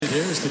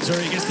here as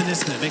Katuri gets to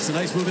Niskanen. Makes a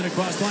nice move in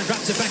across the line.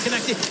 Drops it back.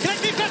 Connecting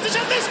across the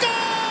shot. They score!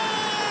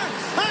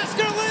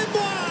 Oscar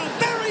Lindblom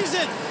buries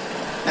it.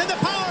 And the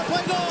power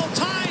play goal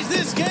ties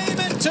this game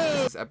at 2.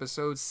 It's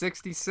episode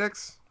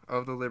 66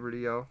 of the Liberty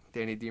Yell.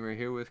 Danny Deemer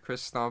here with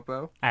Chris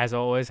Stompo. As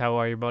always, how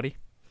are you, buddy?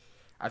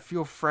 I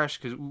feel fresh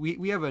because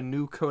we have a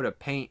new coat of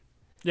paint.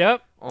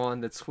 Yep.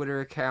 On the Twitter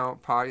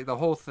account, potty, the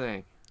whole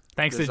thing.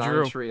 Thanks to Design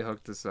Drew. Tree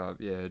hooked us up.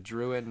 Yeah,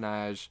 Drew and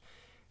Naj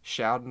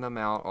shouting them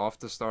out off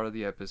the start of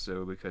the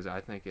episode because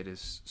I think it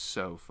is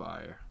so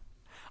fire.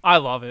 I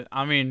love it.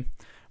 I mean,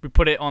 we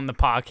put it on the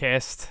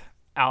podcast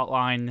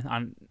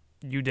outline.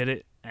 You did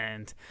it,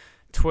 and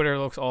Twitter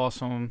looks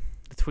awesome.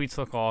 The tweets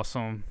look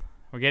awesome.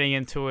 We're getting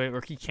into it.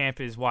 Rookie camp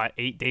is,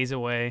 8 days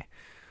away.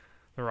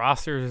 The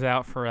roster is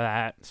out for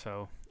that,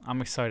 so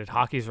I'm excited.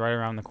 Hockey's right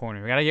around the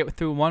corner. We got to get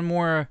through one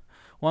more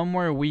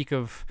week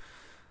of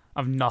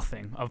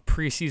nothing, of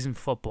preseason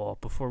football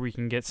before we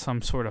can get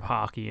some sort of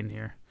hockey in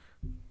here.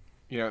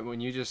 You know,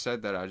 when you just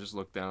said that, I just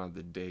looked down at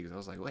the days. I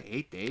was like, wait,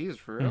 8 days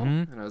for real?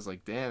 Mm-hmm. And I was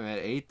like, damn, man,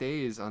 8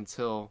 days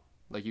until,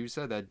 like you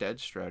said, that dead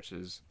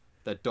stretches,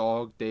 that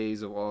dog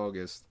days of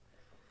August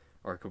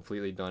are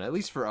completely done. At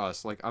least for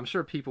us. Like, I'm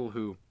sure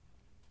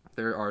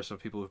there are some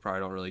people who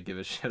probably don't really give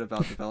a shit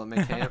about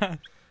development camp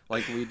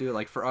like we do.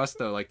 Like, for us,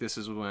 though, like, this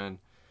is when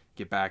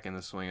get back in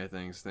the swing of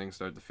things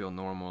start to feel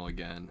normal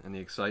again, and the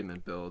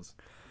excitement builds.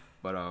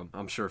 But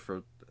I'm sure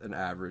for an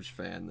average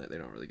fan that they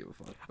don't really give a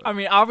fuck. But. I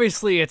mean,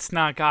 obviously, it's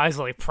not guys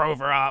like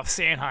Provorov,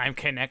 Sanheim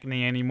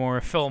connecting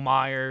anymore. Phil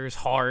Myers,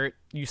 Hart,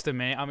 used to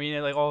make. I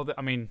mean,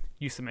 like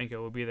used to make it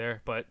would be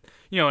there, but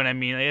you know what I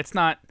mean. Like, it's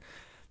not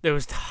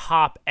those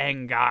top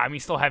end guys. I mean, you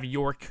still have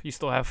York, you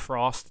still have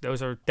Frost.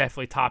 Those are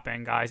definitely top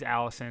end guys.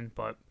 Allison,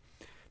 but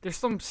there's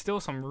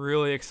still some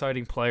really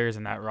exciting players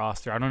in that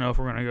roster. I don't know if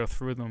we're gonna go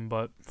through them,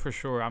 but for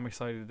sure, I'm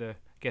excited to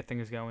get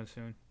things going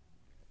soon.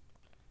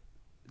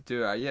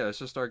 Dude, yeah, let's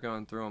just start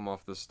going through them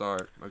off the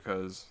start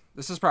because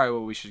this is probably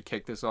what we should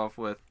kick this off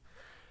with.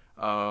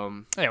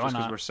 Why just because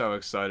not? we're so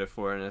excited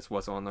for it and it's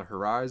what's on the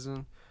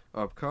horizon,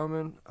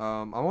 upcoming.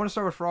 I want to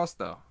start with Frost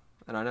though,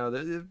 and I know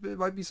that it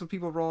might be some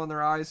people rolling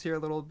their eyes here a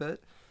little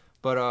bit,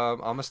 but I'm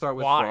gonna start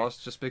with Why?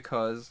 Frost just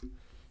because.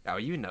 Oh,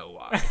 you know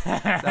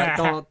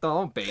why?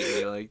 Don't bait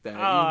me like that. Oh,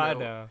 I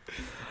know.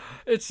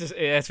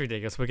 It's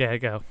ridiculous. We gotta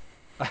go.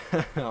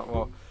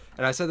 Well.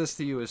 And I said this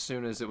to you as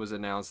soon as it was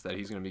announced that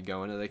he's going to be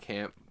going to the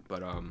camp,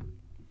 but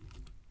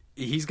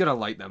he's going to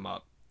light them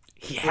up.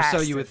 Or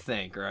so you would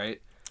think,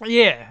 right?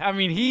 Yeah, I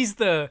mean he's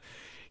the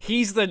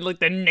like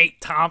the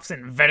Nate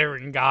Thompson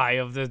veteran guy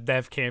of the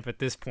dev camp at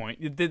this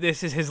point.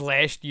 This is his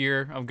last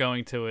year of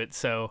going to it,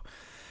 so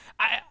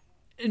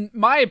in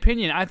my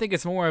opinion, I think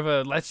it's more of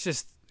a let's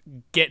just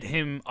get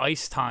him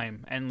ice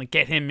time and like,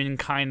 get him in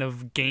kind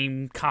of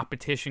game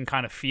competition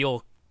kind of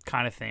feel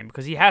kind of thing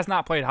because he has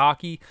not played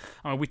hockey.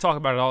 I mean, we talk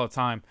about it all the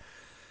time.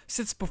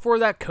 Since before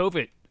that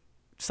COVID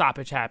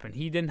stoppage happened,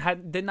 he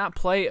did not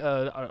play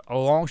a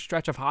long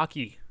stretch of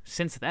hockey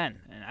since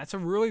then, and that's a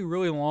really,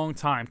 really long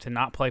time to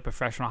not play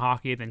professional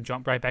hockey and then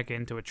jump right back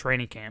into a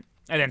training camp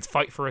and then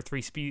fight for a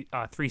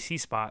 3C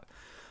spot.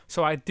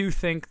 So I do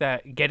think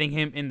that getting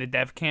him in the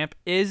dev camp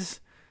is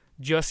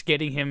just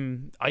getting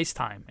him ice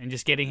time and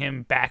just getting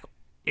him back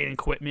in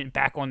equipment,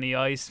 back on the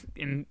ice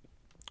in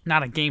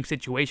not a game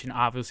situation,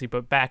 obviously,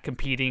 but back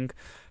competing,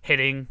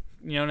 hitting,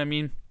 you know what I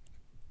mean?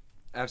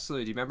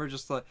 Absolutely. Do you remember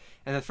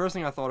and the first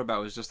thing I thought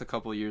about was just a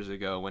couple of years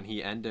ago when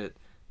he ended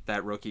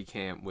that rookie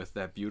camp with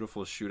that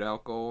beautiful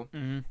shootout goal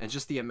and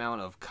just the amount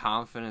of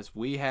confidence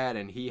we had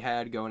and he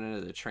had going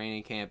into the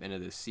training camp, into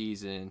the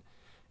season.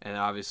 And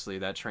obviously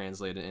that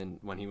translated in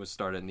when he was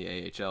started in the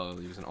AHL.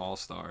 He was an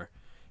all-star.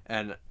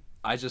 And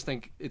I just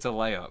think it's a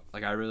layup.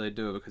 Like, I really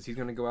do, because he's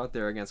going to go out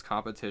there against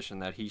competition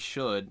that he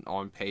should,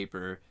 on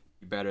paper,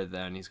 better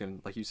than. He's going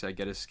to, like you said,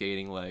 get his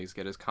skating legs,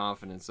 get his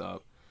confidence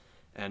up,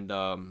 and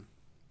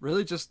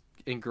really just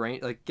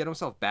get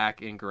himself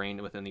back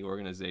ingrained within the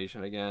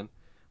organization again,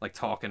 like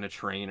talking to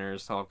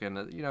trainers, talking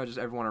to, just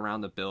everyone around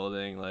the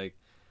building. Like,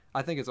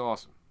 I think it's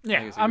awesome.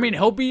 Yeah, I mean,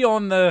 he'll be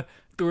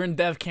during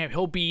dev camp,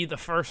 he'll be the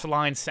first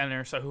line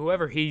center, so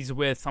whoever he's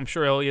with, I'm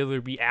sure he'll either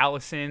be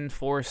Allison,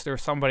 Forrester,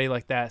 somebody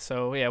like that.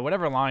 So, yeah,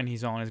 whatever line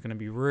he's on is going to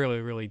be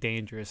really, really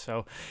dangerous.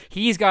 So,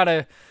 he's got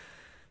to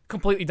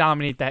completely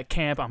dominate that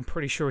camp. I'm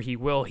pretty sure he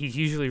will. He's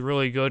usually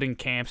really good in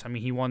camps. I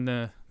mean, he won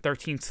the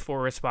 13th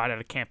forward spot at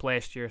a camp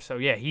last year. So,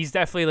 yeah, he's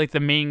definitely like the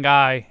main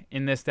guy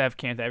in this dev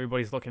camp that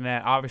everybody's looking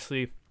at.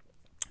 Obviously,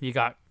 you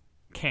got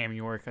Cam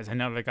York as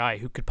another guy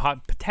who could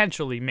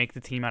potentially make the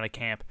team out of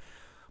camp,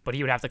 but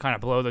he would have to kind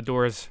of blow the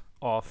doors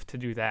off to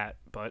do that.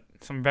 But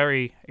some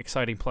very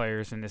exciting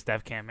players in this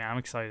dev camp, man. I'm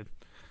excited.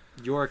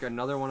 York,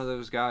 another one of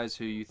those guys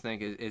who you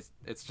think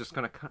it's just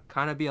going to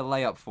kind of be a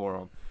layup for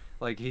him.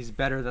 Like, he's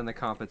better than the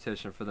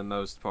competition for the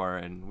most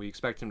part, and we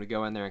expect him to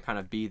go in there and kind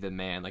of be the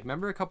man. Like,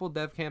 remember a couple of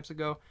dev camps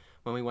ago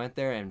when we went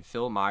there and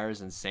Phil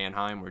Myers and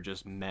Sanheim were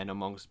just men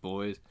amongst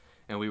boys,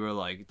 and we were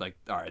like,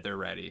 all right, they're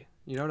ready.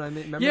 You know what I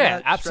mean? Remember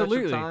that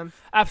absolutely. stretch of time?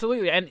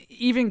 Absolutely. And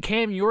even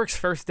Cam York's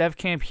first dev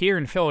camp here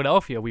in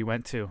Philadelphia we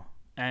went to.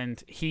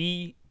 and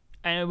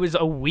it was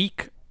a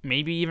week,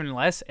 maybe even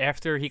less,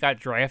 after he got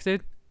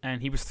drafted,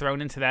 and he was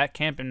thrown into that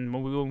camp. And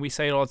when we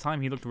say it all the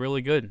time, he looked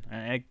really good,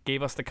 and it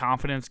gave us the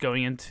confidence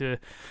going into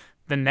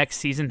the next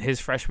season, his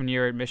freshman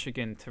year at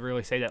Michigan, to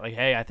really say that, like,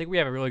 hey, I think we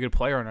have a really good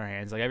player on our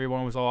hands. Like,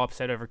 everyone was all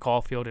upset over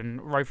Caulfield,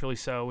 and rightfully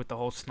so, with the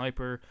whole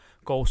sniper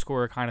goal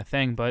scorer kind of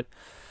thing. But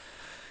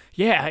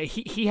yeah,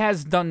 he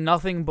has done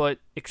nothing but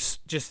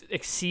just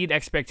exceed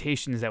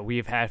expectations that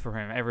we've had for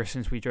him ever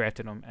since we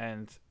drafted him.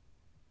 And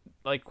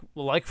like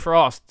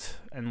Frost,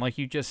 and like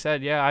you just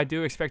said, yeah, I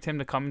do expect him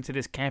to come into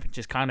this camp and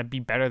just kind of be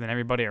better than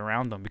everybody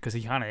around him, because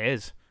he kind of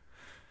is.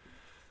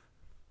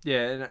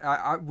 Yeah, and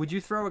I would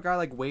you throw a guy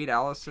like Wade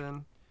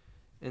Allison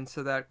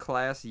into that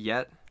class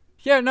yet?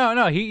 Yeah,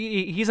 no,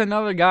 he's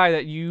another guy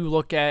that you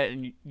look at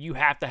and you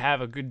have to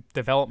have a good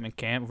development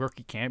camp,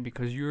 rookie camp,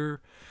 because you're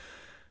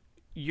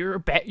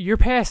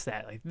past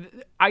that. Like,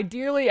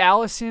 ideally,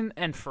 Allison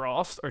and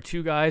Frost are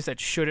two guys that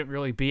shouldn't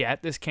really be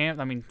at this camp.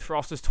 I mean,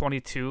 Frost is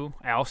 22,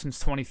 Allison's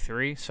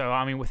 23, so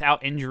I mean,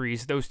 without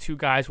injuries, those two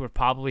guys would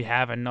probably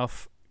have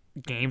enough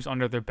games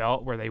under their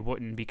belt where they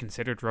wouldn't be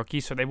considered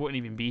rookies, so they wouldn't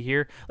even be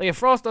here. Like, if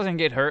Frost doesn't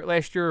get hurt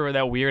last year or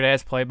that weird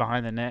ass play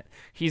behind the net,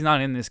 he's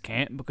not in this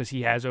camp, because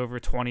he has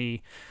over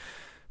 25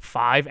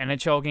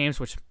 NHL games,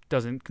 which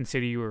doesn't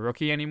consider you a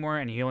rookie anymore,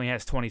 and he only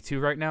has 22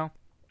 right now.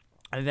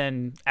 And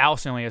then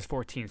Allison only has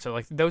 14. So,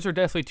 like, those are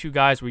definitely two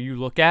guys where you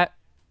look at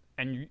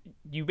and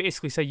you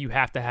basically say you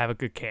have to have a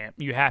good camp.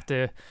 You have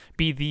to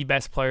be the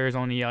best players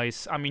on the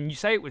ice. I mean, you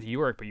say it with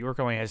York, but York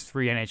only has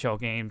 3 NHL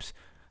games,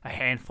 a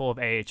handful of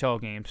AHL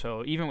games.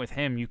 So even with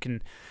him, you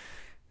can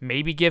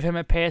maybe give him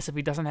a pass if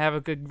he doesn't have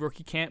a good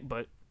rookie camp.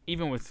 But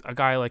even with a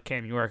guy like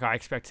Cam York, I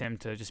expect him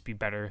to just be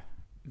better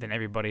than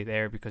everybody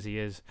there, because he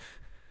is.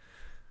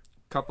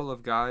 Couple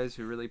of guys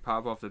who really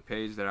pop off the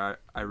page that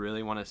I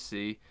really want to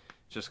see,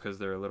 just because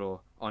they're a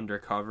little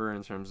undercover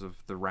in terms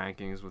of the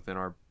rankings within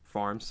our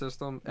farm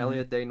system. Mm-hmm.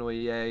 Elliot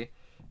Desnoyers,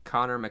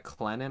 Connor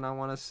McLennan I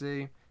want to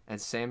see,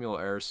 and Samuel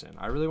Ersson.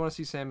 I really want to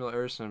see Samuel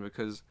Ersson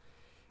because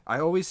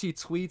I always see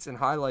tweets and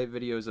highlight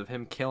videos of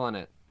him killing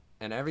it.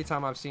 And every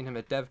time I've seen him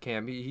at Dev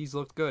Camp, he's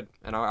looked good.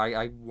 And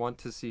I want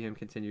to see him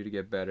continue to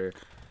get better.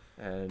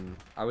 And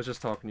I was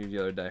just talking to you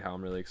the other day how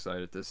I'm really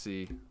excited to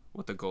see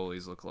what the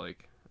goalies look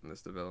like in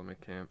this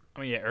development camp.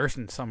 I mean, yeah,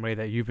 Ersson's somebody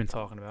that you've been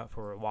talking about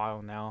for a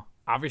while now.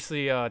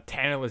 Obviously,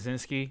 Tanner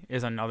Lazinski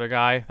is another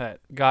guy that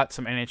got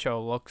some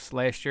NHL looks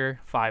last year.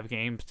 5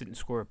 games, didn't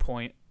score a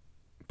point.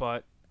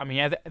 But, I mean,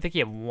 I think he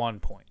had 1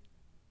 point.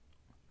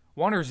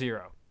 1 or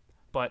 0.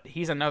 But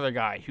he's another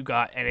guy who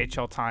got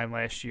NHL time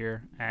last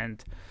year,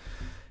 and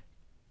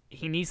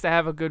he needs to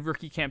have a good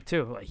rookie camp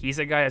too. Like, he's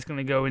a guy that's going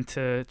to go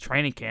into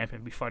training camp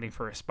and be fighting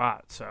for a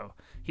spot. So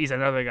he's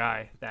another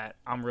guy that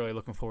I'm really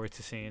looking forward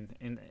to seeing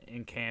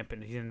in camp,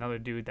 and he's another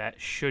dude that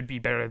should be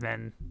better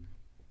than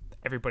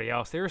everybody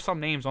else. There are some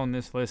names on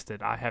this list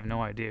that I have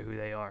no idea who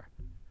they are.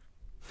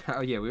 Oh,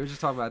 yeah, we were just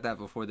talking about that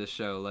before the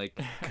show. Like,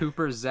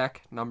 Cooper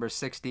Zek, number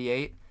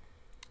 68.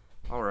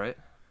 All right.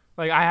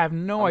 Like, I have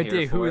no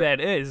idea who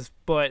that is,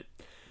 but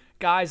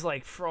guys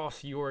like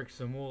Frost, York,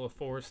 Zamula,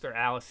 Forrester,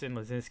 Allison,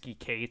 Lazinski,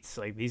 Cates,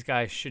 like, these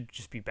guys should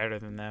just be better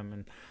than them.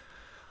 And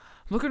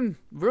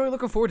really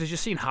looking forward to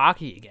just seeing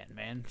hockey again,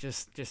 man.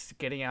 Just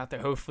getting out there.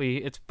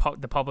 Hopefully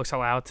the public's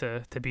allowed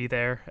to be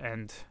there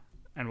and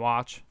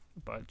watch.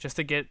 But just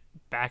to get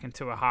back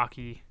into a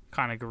hockey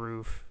kind of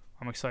groove,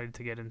 I'm excited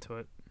to get into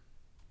it.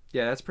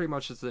 Yeah, that's pretty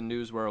much just the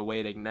news we're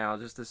awaiting now,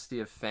 just to see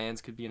if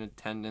fans could be in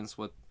attendance,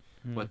 what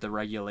the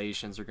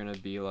regulations are going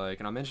to be like.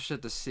 And I'm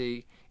interested to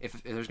see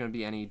if there's going to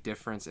be any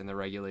difference in the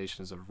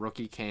regulations of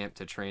rookie camp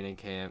to training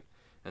camp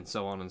and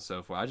so on and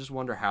so forth. I just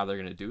wonder how they're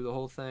going to do the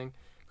whole thing,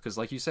 because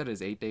like you said,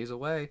 it's 8 days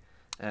away.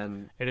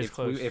 And it is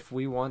close. If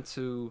we want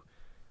to,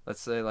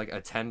 let's say, like,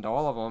 attend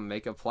all of them,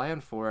 make a plan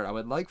for it, I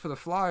would like for the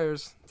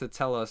Flyers to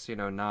tell us,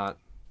 not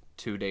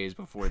 2 days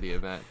before the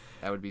event.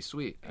 That would be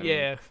sweet. I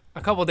mean,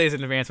 a couple of days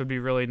in advance would be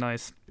really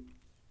nice.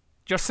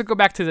 Just to go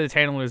back to the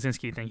Tanner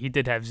Lazinski thing, he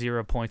did have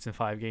 0 points in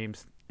 5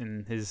 games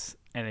in his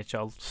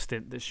NHL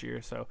stint this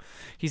year. So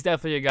he's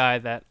definitely a guy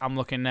that I'm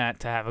looking at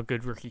to have a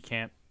good rookie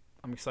camp.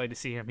 I'm excited to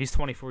see him. He's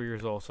 24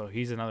 years old, so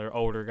he's another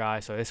older guy.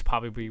 So this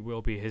probably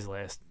will be his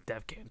last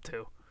dev camp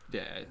too.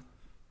 Yeah.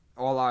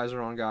 All eyes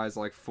are on guys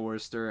like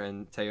Forrester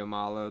and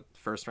Teomala,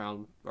 first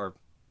round, or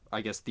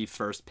I guess the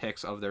first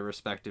picks of their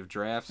respective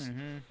drafts.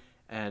 Mm-hmm.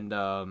 And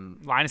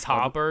Linus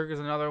Hallberg is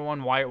another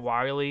one. Wyatt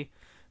Wiley.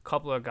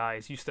 Couple of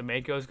guys.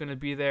 Ustamako is going to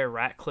be there.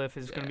 Ratcliffe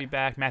is going to be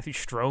back. Matthew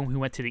Strome, who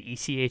went to the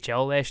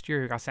ECHL last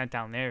year, who got sent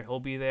down there,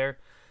 he'll be there.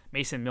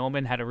 Mason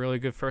Millman had a really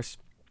good first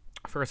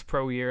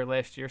pro year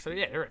last year. So,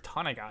 yeah, there are a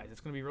ton of guys. It's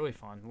going to be really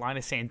fun.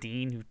 Linus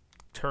Sandin, who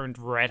turned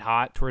red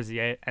hot towards the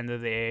end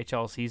of the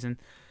AHL season,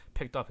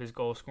 picked up his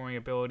goal-scoring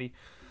ability.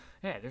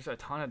 Yeah, there's a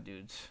ton of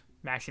dudes.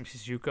 Maxim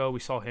Suzuko, we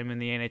saw him in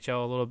the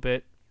NHL a little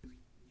bit.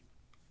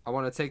 I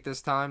want to take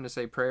this time to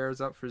say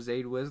prayers up for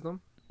Zayd Wisdom.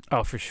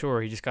 Oh, for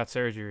sure. He just got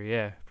surgery,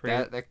 yeah.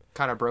 That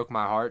kind of broke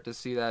my heart to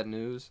see that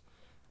news.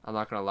 I'm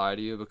not going to lie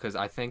to you, because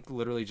I think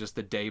literally just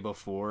the day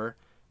before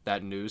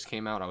that news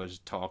came out, I was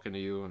talking to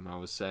you and I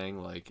was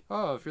saying like,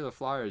 oh, if you're the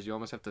Flyers, you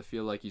almost have to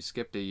feel like you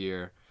skipped a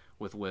year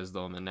with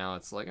Wisdom, and now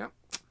it's like,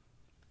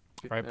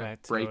 right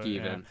back to break it,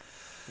 even.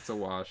 yeah. It's a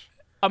wash.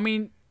 I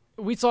mean,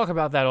 we talk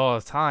about that all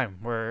the time,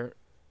 where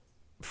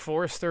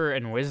Forrester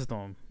and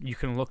Wisdom, you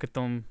can look at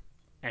them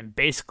and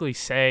basically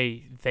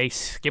say they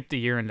skipped a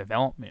year in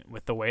development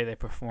with the way they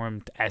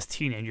performed as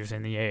teenagers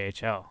in the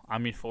AHL. I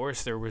mean,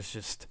 Forrester was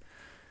just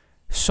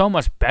so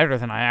much better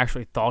than I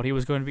actually thought he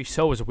was going to be.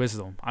 So was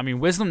Wisdom. I mean,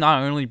 Wisdom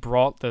not only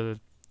brought the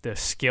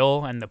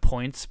skill and the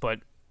points, but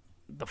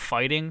the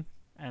fighting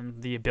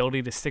and the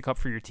ability to stick up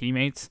for your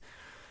teammates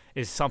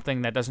is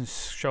something that doesn't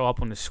show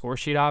up on the score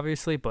sheet,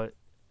 obviously. But,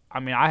 I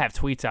mean, I have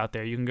tweets out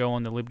there. You can go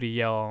on the Liberty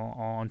Yell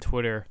on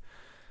Twitter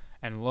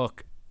and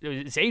look.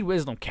 Zayd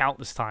Wisdom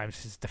countless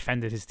times has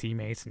defended his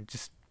teammates and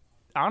just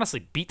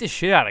honestly beat the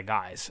shit out of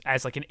guys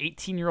as like an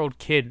 18-year-old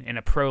kid in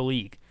a pro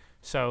league.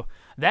 So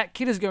that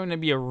kid is going to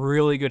be a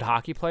really good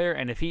hockey player,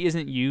 and if he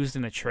isn't used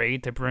in a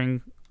trade to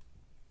bring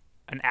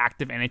an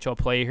active NHL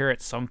player here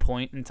at some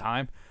point in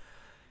time,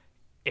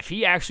 if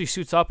he actually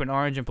suits up in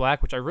orange and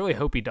black, which I really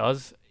hope he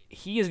does,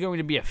 he is going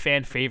to be a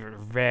fan favorite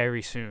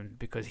very soon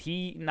because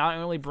he not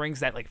only brings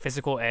that like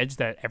physical edge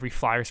that every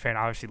Flyers fan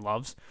obviously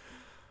loves,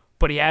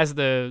 but he has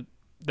the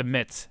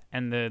mitts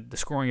and the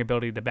scoring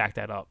ability to back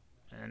that up.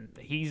 And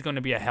he's going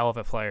to be a hell of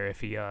a player if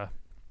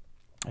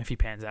he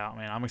pans out,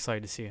 man. I'm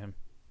excited to see him.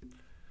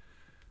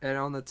 And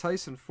on the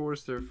Tyson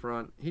Forster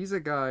front, he's a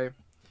guy,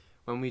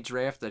 when we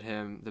drafted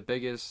him, the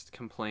biggest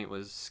complaint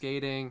was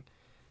skating,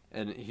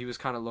 and he was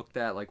kind of looked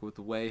at, like, with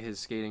the way his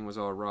skating was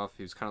all rough,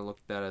 he was kind of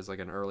looked at as, like,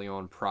 an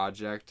early-on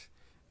project.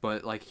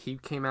 But, like, he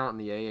came out in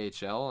the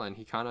AHL, and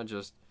he kind of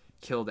just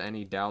killed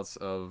any doubts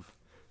of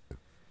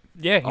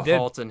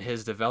halt in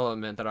his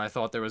development that I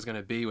thought there was going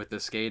to be with the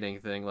skating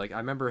thing. Like, I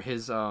remember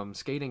his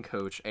skating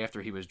coach,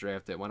 after he was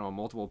drafted, went on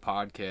multiple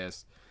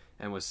podcasts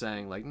and was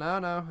saying, like, no,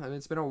 I mean,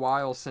 it's been a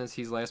while since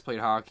he's last played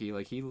hockey.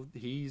 Like,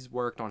 he's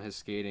worked on his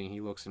skating.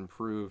 He looks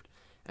improved.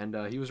 And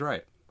he was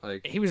right.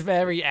 Like, he was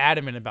very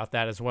adamant about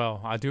that as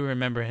well. I do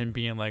remember him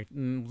being like,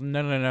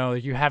 no,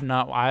 you have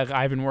not.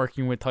 I've been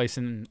working with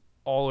Tyson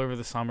all over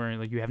the summer, and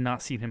like you have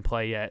not seen him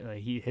play yet.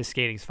 Like, his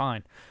skating's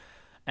fine.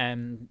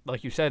 And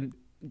like you said,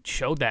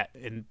 showed that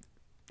in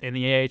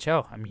the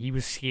AHL. I mean, he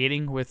was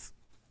skating with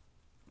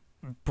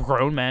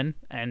grown men,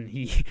 and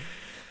he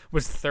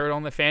was third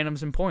on the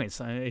Phantoms in points.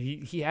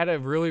 He had a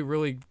really,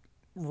 really,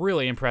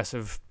 really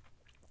impressive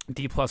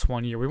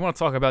D+1 year. We want to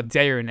talk about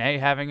Desharnais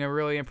having a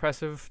really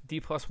impressive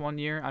D+1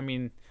 year. I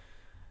mean,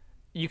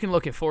 you can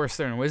look at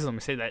Forrester and Wisdom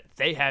and say that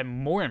they had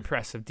more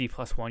impressive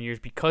D+1 years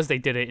because they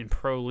did it in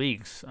pro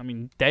leagues. I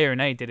mean,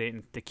 Desharnais did it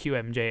in the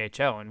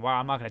QMJHL, and while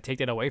I'm not going to take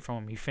that away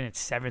from him, he finished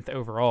 7th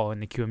overall in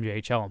the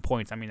QMJHL in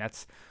points. I mean,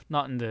 that's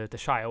nothing to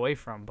shy away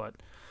from. But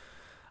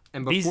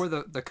and before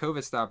the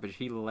COVID stoppage,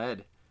 he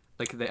led.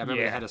 Like, I remember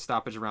they had a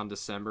stoppage around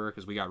December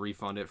because we got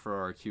refunded for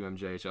our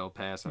QMJHL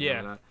pass. I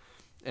remember that.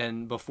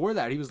 And before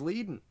that, he was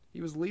leading.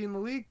 He was leading the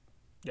league.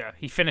 Yeah,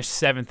 he finished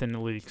 7th in the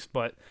leagues,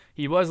 but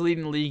he was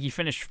leading the league. He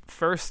finished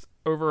 1st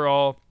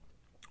overall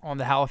on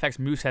the Halifax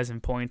Mooseheads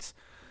in points.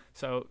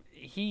 So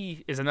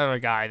he is another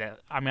guy that,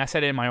 I mean, I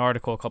said it in my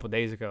article a couple of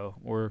days ago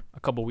or a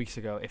couple of weeks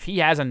ago. If he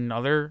has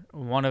another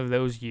one of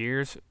those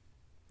years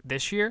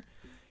this year,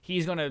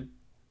 he's going to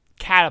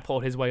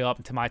catapult his way up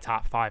into my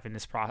top 5 in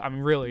this process. I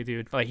mean, really,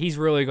 dude. Like, he's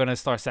really going to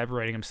start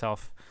separating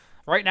himself.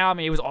 Right now, I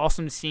mean, it was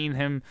awesome seeing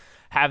him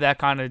have that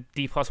kind of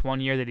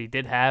D+1 year that he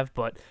did have,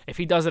 but if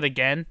he does it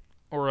again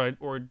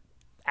or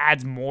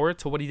adds more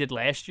to what he did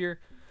last year,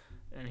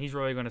 and he's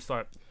really going to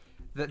start.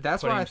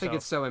 That's why I think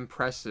it's so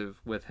impressive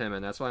with him,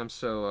 and that's why I'm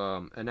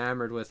so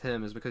enamored with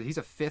him, is because he's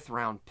a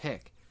 5th-round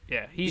pick.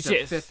 Yeah, he's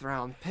a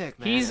 5th-round pick,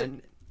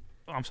 man.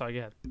 I'm sorry, go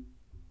ahead.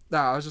 No,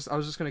 I was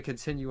just going to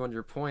continue on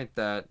your point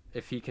that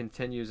if he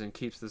continues and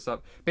keeps this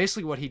up,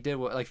 basically what he did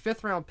was, like,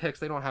 5th-round picks,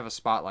 they don't have a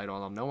spotlight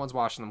on them. No one's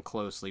watching them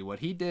closely. What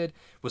he did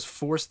was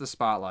force the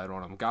spotlight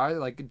on them. Guys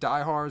like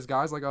diehards,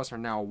 guys like us are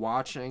now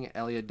watching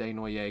Elliot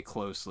Desnoyers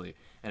closely.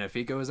 And if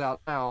he goes out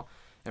now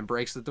and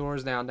breaks the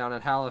doors down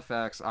at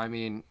Halifax, I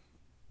mean,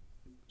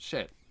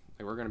 shit.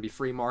 Like, we're going to be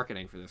free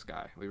marketing for this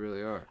guy. We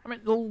really are. I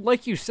mean,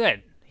 like you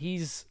said,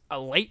 he's a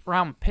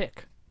late-round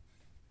pick.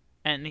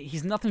 And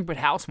he's nothing but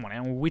house money.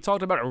 And we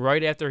talked about it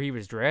right after he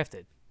was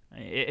drafted.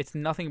 It's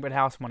nothing but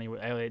house money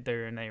with Elliot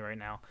Desharnais right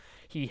now.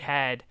 He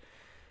had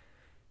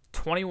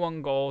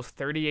 21 goals,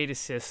 38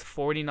 assists,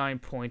 49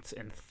 points,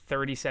 and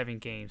 37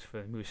 games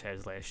for the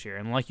Mooseheads last year.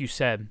 And like you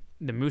said,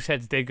 the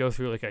Mooseheads did go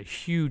through like a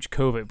huge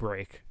COVID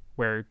break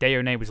where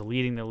Desharnais was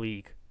leading the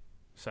league.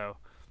 So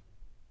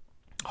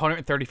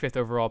 135th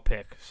overall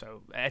pick.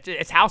 So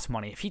it's house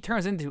money. If he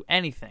turns into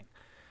anything,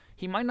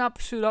 he might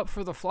not suit up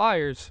for the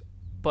Flyers,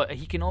 but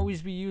he can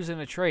always be used in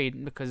a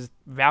trade because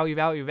value.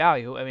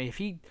 I mean, if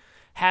he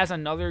has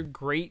another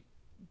great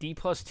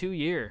D+2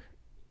 year,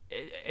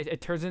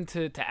 it turns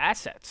into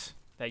assets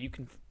that you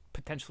can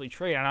potentially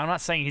trade. And I'm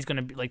not saying he's going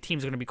to be like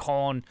teams are going to be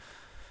calling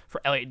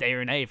for Elliot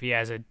Desharnais if he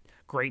has a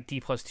great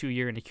D+2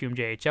 year in the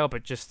QMJHL,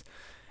 but just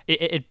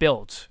it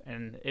builds,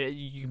 and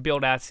you can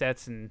build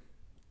assets, and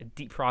a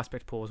deep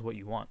prospect pool is what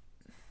you want.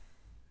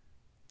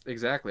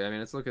 Exactly. I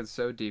mean, it's looking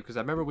so deep because I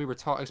remember we were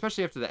talking,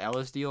 especially after the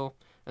Ellis deal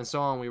and so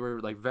on. We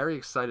were like very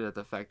excited at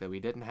the fact that we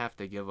didn't have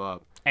to give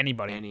up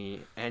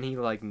any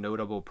like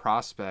notable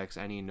prospects,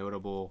 any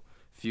notable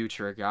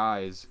future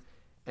guys.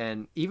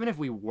 And even if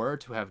we were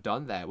to have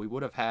done that, we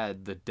would have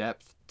had the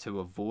depth to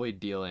avoid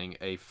dealing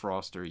a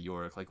Frost or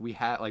York. Like we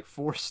had like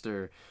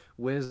Forster,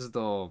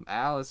 Wisdom,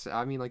 Alice.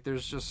 I mean, like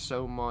there's just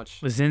so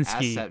much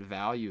Lazinski. asset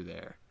value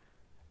there.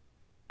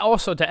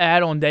 Also, to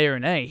add on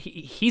Desharnais,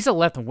 he's a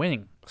left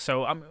wing.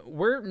 So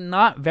we're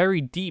not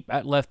very deep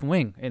at left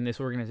wing in this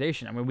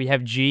organization. I mean, we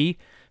have G,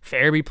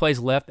 Farabee plays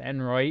left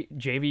and right,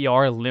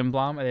 JVR,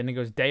 Lindblom, and then it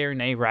goes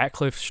Desharnais,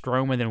 Ratcliffe,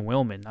 Strome, and then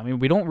Willman. I mean,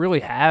 we don't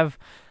really have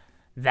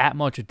that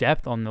much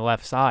depth on the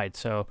left side.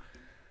 So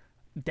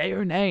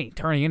Desharnais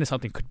turning into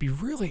something could be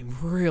really,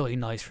 really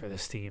nice for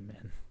this team,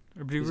 man.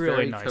 It'd be He's really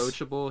very nice.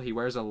 coachable. He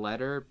wears a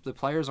letter. The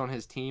players on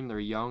his team, they're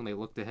young. They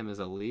look to him as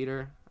a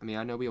leader. I mean,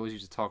 I know we always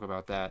used to talk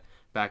about that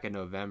back in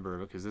November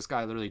because this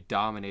guy literally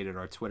dominated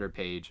our Twitter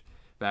page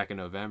back in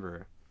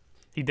November.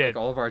 He did.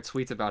 Like, all of our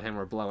tweets about him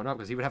were blowing up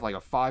because he would have like a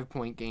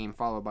 5-point game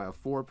followed by a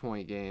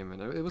 4-point game,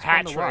 and it was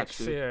Hat fun to watch.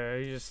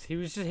 tricks,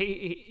 Dude.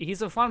 yeah.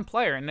 He's a fun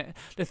player, and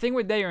the thing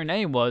with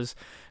Desharnais was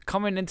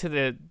coming into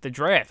the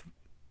draft,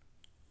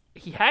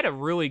 he had a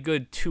really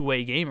good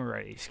two-way game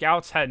already.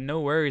 Scouts had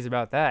no worries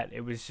about that.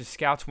 It was just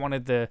scouts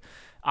wanted the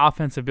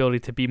offense ability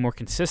to be more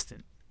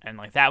consistent, and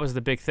like that was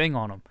the big thing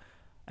on him.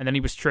 And then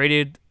he was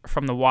traded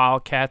from the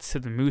Wildcats to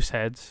the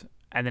Mooseheads,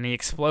 and then he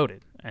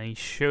exploded, and he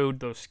showed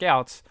those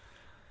scouts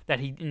that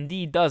he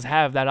indeed does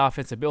have that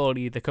offense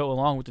ability to go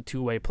along with the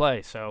two-way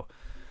play. So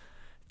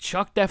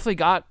Chuck definitely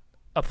got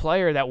a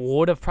player that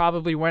would have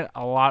probably went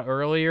a lot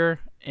earlier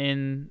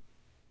in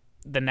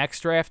the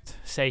next draft.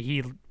 Say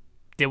he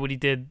did what he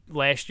did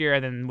last year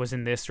and then was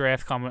in this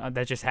draft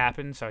that just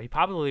happened. So he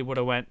probably would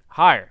have went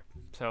higher.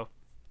 So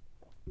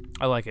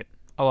I like it.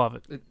 I love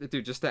it.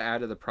 Dude, just to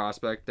add to the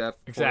prospect depth.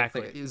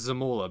 Exactly.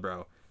 Zamula,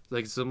 bro.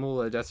 Like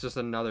Zamula, that's just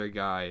another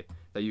guy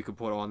that you could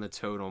put on the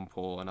totem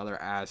pole, another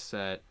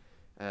asset.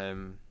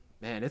 Man,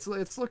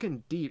 it's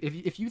looking deep.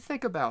 If you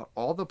think about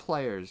all the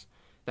players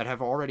that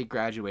have already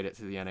graduated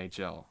to the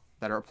NHL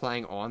that are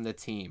playing on the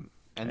team,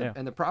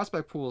 and the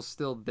prospect pool is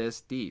still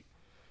this deep,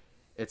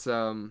 it's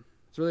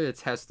really a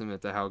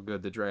testament to how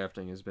good the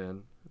drafting has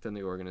been within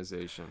the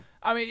organization.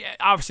 I mean,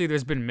 obviously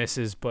there's been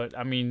misses, but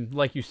I mean,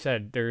 like you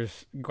said,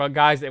 there's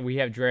guys that we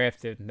have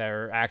drafted that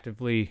are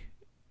actively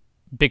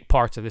big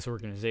parts of this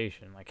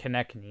organization, like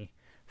Konechny,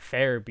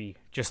 Farabee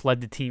just led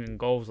the team in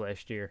goals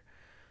last year.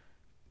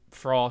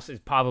 Frost is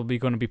probably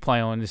going to be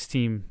playing on this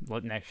team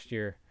next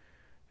year.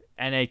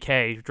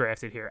 NAK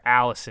drafted here.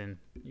 Allison.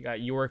 You got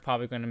York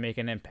probably going to make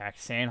an impact.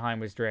 Sanheim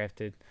was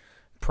drafted.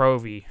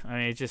 Provy. I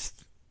mean, it's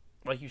just,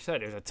 like you said,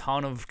 there's a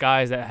ton of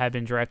guys that have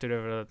been drafted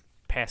over the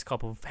past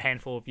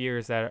handful of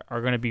years that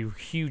are going to be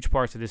huge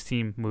parts of this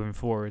team moving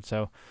forward.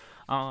 So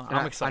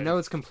I'm excited. I know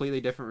it's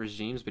completely different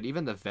regimes, but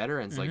even the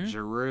veterans like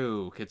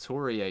Giroux,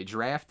 Couturier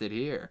drafted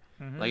here.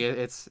 Like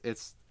it's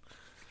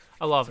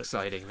I love it.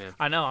 Exciting, man.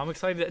 I know. I'm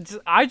excited.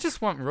 I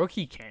just want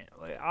rookie camp.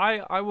 Like,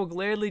 I will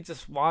gladly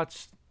just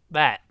watch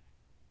that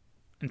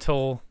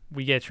until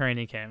we get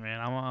training camp, man.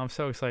 I'm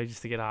so excited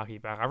just to get hockey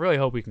back. I really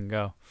hope we can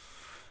go.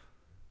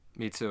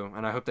 Me too.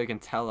 And I hope they can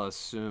tell us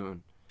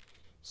soon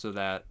so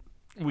that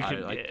we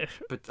can.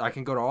 But I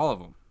can go to all of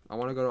them. I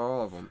want to go to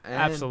all of them. And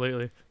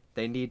absolutely.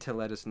 They need to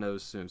let us know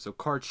soon. So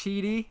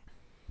Carchidi,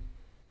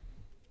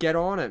 get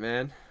on it,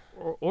 man.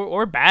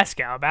 Or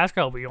Bascal.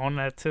 Bascal will be on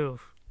that too.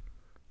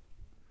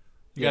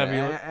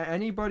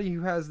 Anybody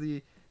who has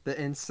the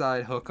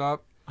inside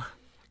hookup,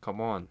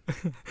 come on,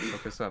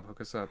 hook us up.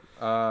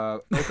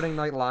 Opening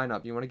night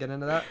lineup. You want to get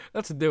into that?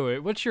 Let's do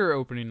it. What's your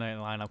opening night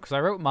lineup? Because I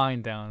wrote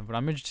mine down, but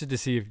I'm interested to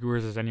see if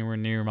yours is anywhere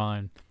near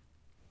mine.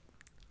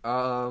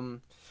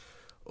 So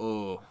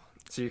you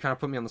kind of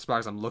put me on the spot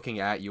because I'm looking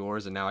at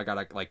yours, and now I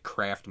gotta like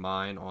craft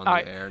mine on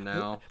the air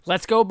now.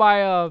 Let's go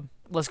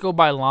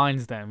by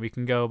lines then. We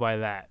can go by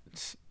that,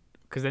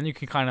 because then you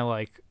can kind of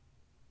like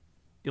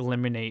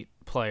eliminate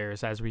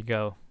players as we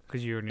go.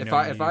 Because you already know.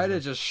 If I had to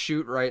just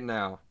shoot right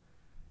now,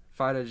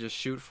 for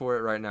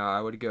it right now,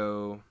 I would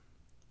go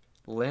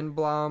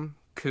Lindblom,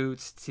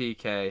 Coots,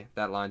 TK.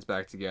 That line's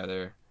back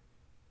together.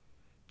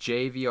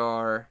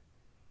 JVR,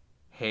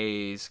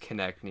 Hayes,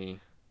 Konechny.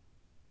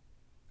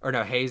 Or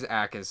no, Hayes,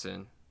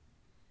 Atkinson.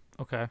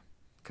 Okay.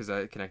 Because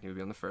Konechny would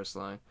be on the first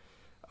line.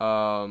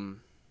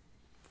 Farabee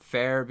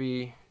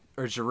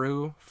or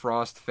Giroux,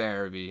 Frost,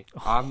 Farabee.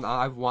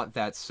 I want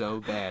that so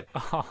bad.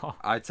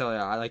 I tell you,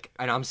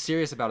 and I'm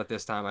serious about it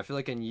this time. I feel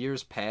like in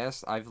years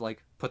past, I've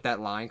like put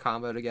that line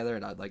combo together,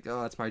 and I'd like,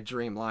 oh, that's my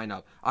dream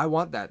lineup. I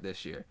want that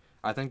this year.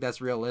 I think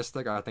that's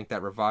realistic. I think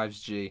that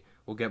revives G.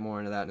 We'll get more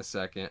into that in a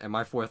second. And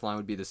my fourth line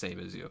would be the same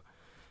as you.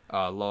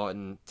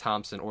 Lawton,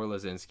 Thompson, or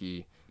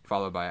Lazinski,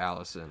 followed by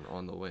Allison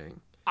on the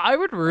wing. I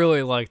would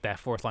really like that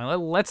fourth line.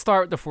 Let's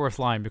start with the fourth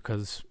line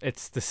because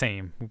it's the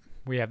same.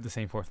 we have the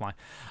same fourth line.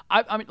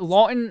 I mean,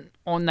 Lawton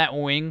on that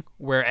wing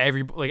where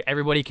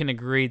everybody can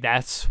agree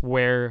that's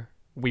where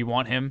we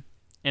want him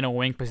in a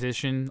wing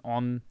position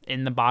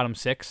in the bottom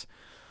six.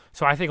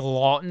 So I think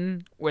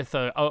Lawton with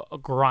a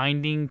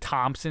grinding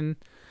Thompson,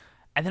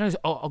 and then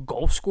a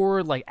goal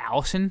scorer like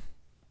Allison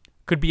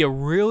could be a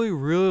really,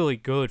 really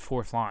good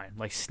fourth line,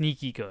 like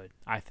sneaky good,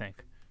 I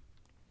think.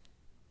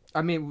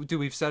 I mean, dude,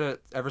 we've said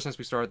it ever since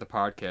we started the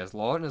podcast.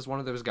 Lawton is one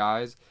of those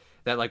guys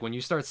that, like, when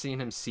you start seeing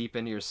him seep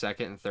into your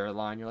second and third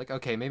line, you're like,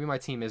 okay, maybe my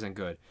team isn't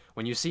good.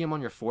 When you see him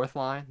on your fourth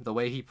line, the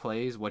way he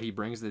plays, what he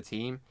brings to the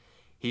team,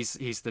 he's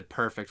the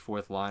perfect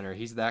fourth liner.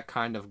 He's that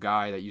kind of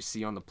guy that you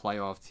see on the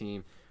playoff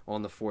team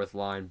on the fourth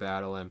line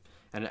battling.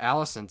 And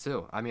Allison,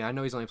 too. I mean, I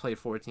know he's only played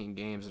 14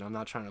 games, and I'm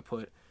not trying to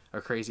put a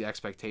crazy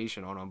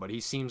expectation on him, but he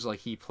seems like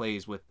he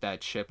plays with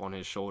that chip on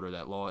his shoulder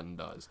that Lawton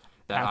does.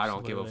 That Absolutely. I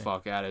don't give a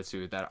fuck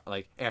attitude. That,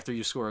 like, after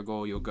you score a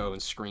goal, you'll go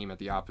and scream at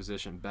the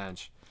opposition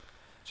bench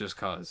just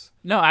cause.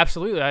 No,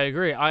 absolutely. I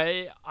agree.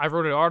 I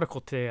wrote an article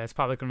today that's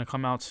probably going to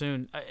come out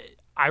soon.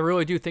 I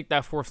really do think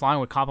that fourth line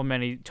would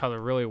complement each other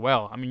really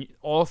well. I mean,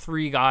 all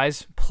three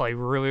guys play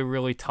really,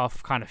 really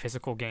tough kind of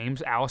physical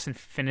games. Allison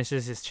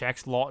finishes his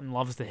checks. Lawton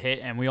loves to hit,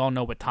 and we all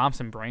know what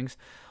Thompson brings.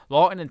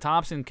 Lawton and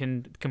Thompson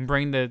can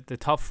bring the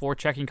tough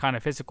forechecking kind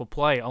of physical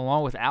play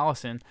along with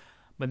Allison.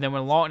 But then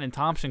when Lawton and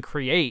Thompson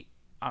create,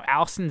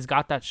 Allison's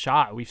got that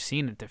shot. We've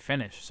seen it to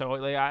finish. So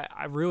like,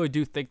 I really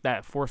do think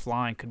that fourth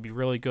line could be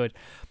really good.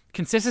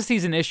 Consistency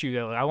is an issue,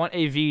 though. Like, I want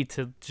AV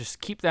to just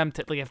keep them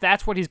to, like, if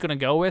that's what he's going to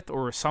go with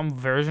or some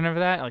version of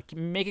that, like,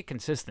 make it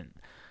consistent.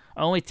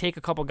 Only take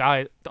a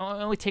guy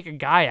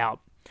out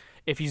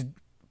if he's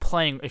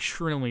playing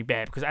extremely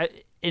bad. Because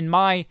in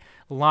my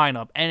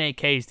lineup,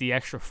 NAK is the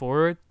extra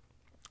forward.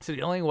 So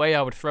the only way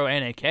I would throw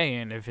NAK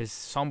in if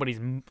somebody's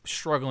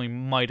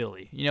struggling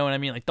mightily. You know what I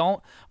mean? Like,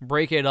 don't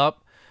break it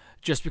up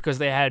just because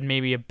they had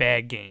maybe a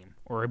bad game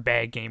or a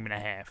bad game and a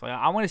half. Like,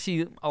 I want to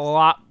see a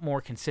lot more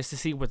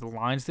consistency with the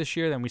lines this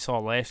year than we saw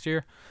last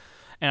year.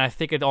 And I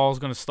think it all is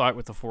going to start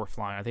with the fourth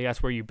line. I think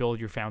that's where you build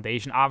your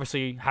foundation.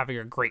 Obviously, having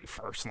a great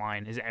first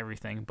line is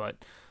everything, but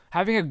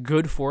having a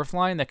good fourth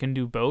line that can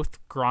do both,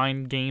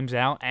 grind games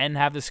out, and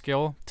have the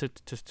skill to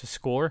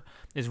score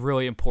is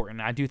really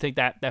important. I do think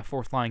that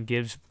fourth line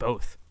gives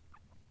both.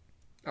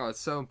 Oh,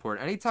 it's so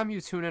important. Anytime you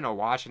tune in or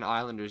watch an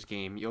Islanders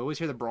game, you always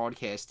hear the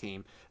broadcast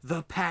team,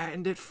 the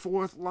patented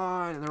fourth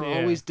line, and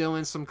they're always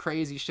doing some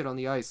crazy shit on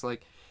the ice.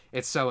 Like,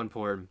 it's so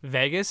important.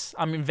 Vegas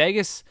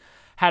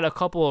had a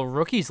couple of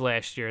rookies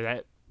last year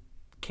that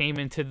came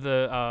on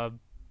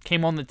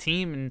the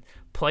team and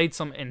played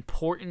some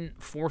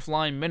important fourth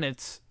line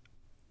minutes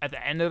at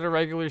the end of the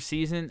regular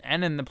season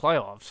and in the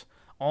playoffs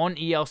on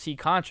ELC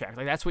contracts.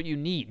 Like, that's what you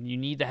need. You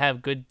need to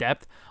have good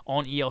depth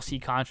on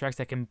ELC contracts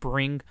that can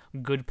bring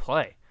good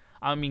play.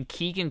 I mean,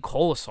 Keegan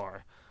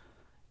Colasar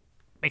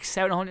makes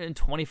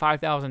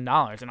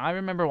 $725,000, and I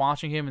remember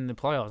watching him in the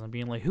playoffs and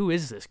being like, "Who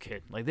is this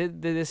kid? Like,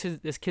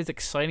 this kid's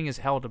exciting as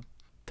hell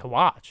to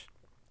watch."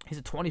 He's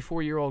a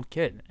 24-year-old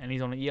kid, and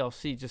he's on an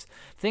ELC. Just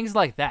things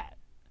like that.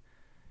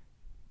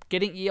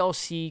 Getting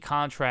ELC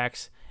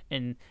contracts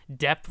and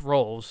depth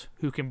roles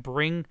who can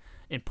bring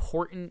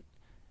important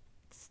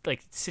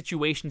like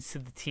situations to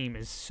the team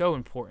is so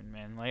important,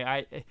 man. Like,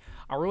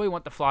 I really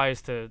want the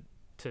Flyers to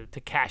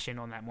cash in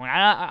on that more.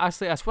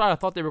 Honestly, that's what I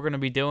thought they were going to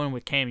be doing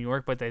with Cam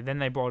York, but then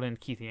they brought in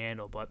Keith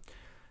Yandel. But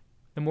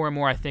the more and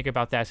more I think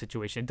about that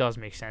situation, it does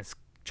make sense.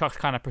 Chuck's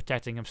kind of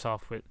protecting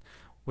himself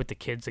with the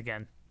kids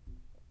again.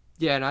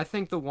 Yeah, and I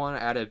think the one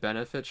added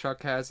benefit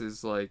Chuck has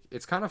is, like,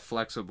 it's kind of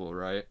flexible,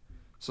 right?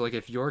 So, like,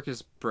 if York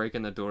is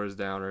breaking the doors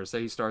down, or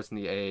say he starts in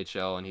the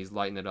AHL and he's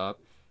lighting it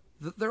up,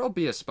 there'll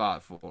be a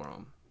spot for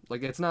him.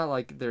 Like, it's not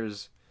like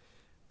there's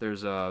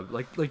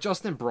like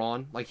Justin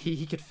Braun, like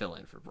he could fill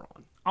in for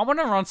Braun. I want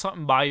to run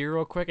something by you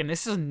real quick, and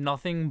this is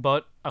nothing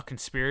but a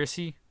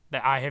conspiracy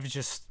that I have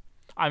just,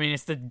 I mean,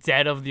 it's the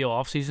dead of the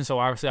offseason, so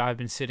obviously I've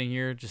been sitting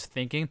here just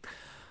thinking.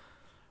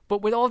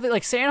 But with all of it,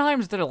 like,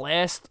 Sanheim's the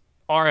last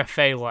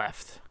RFA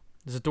left.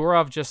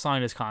 Zadorov just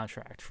signed his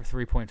contract for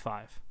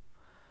 $3.5.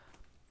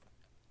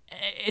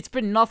 It's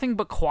been nothing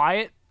but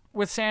quiet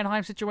with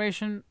Sanheim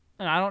situation,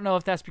 and I don't know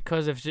if that's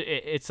because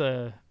it's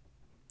an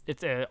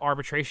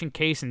arbitration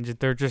case and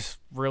they're just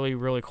really,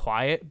 really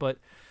quiet. But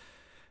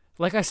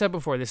like I said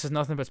before, this is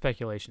nothing but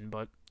speculation.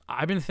 But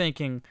I've been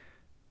thinking,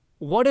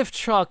 what if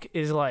Chuck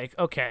is like,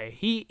 okay,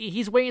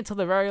 he's waiting until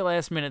the very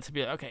last minute to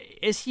be like, okay,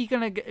 is he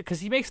going to get,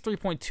 because he makes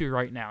 3.2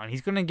 right now, and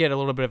he's going to get a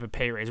little bit of a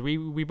pay raise.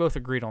 We both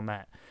agreed on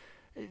that.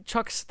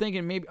 Chuck's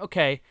thinking maybe,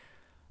 okay,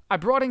 I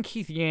brought in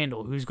Keith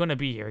Yandel, who's going to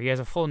be here. He has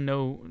a full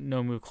no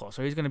move clause,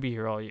 so he's going to be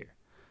here all year.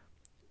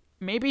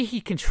 Maybe he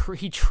can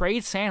he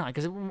trades Sanheim,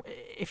 because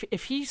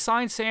if he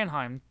signs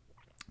Sanheim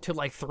to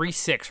like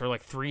 3.6 or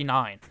like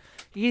 3.9,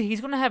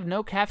 he's going to have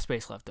no cap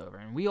space left over.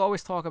 And we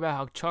always talk about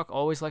how Chuck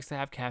always likes to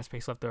have cap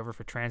space left over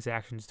for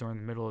transactions during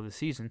the middle of the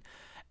season.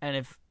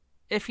 And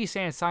if he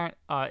signs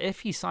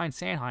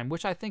Sanheim,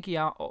 which I think he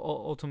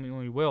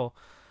ultimately will,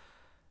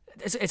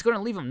 it's going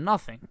to leave him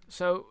nothing.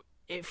 So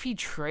if he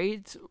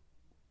trades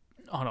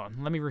hold on,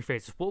 let me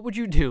rephrase this. What would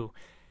you do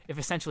if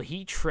essentially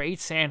he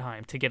trades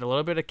Sanheim to get a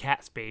little bit of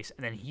cap space,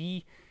 and then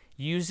he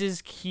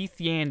uses Keith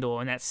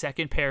Yandel in that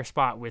second pair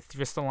spot with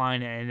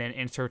Ristolainen, and then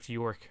inserts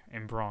York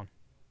and Braun?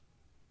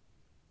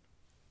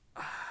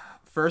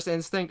 First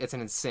instinct, it's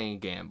an insane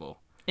gamble.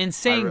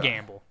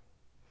 Gamble.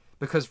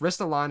 Because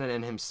Ristolainen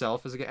and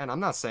himself is, and I'm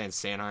not saying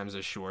Sanheim's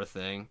a sure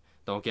thing,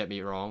 don't get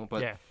me wrong,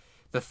 but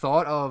the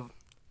thought of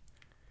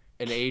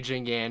an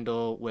aging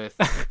Yandel with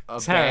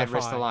a bad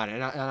Ristolainen,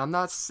 and I'm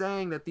not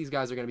saying that these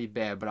guys are going to be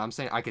bad, but I'm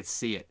saying I could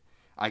see it.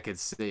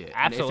 Absolutely.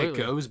 And if it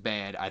goes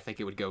bad, I think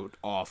it would go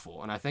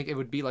awful. And I think it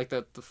would be like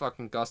the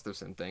fucking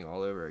Gustafsson thing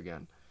all over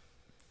again.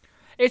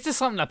 It's just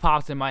something that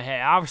popped in my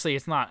head. Obviously,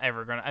 it's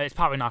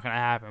probably not gonna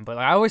happen. But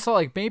I always thought,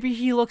 like, maybe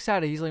he looks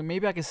at it. He's like,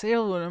 maybe I can save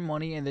a little bit of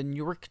money, and then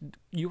York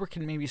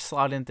can maybe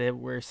slot into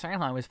where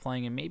Sanheim was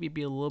playing, and maybe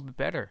be a little bit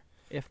better,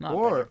 if not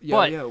better.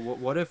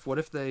 What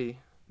if they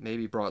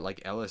maybe brought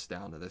like Ellis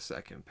down to the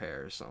second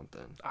pair or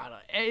something? I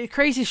don't know.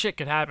 Crazy shit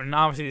could happen. And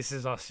obviously, this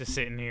is us just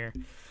sitting here,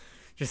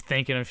 just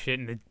thinking of shit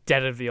in the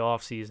dead of the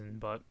off season.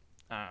 But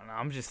I don't know.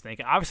 I'm just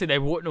thinking. Obviously, they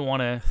wouldn't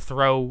want to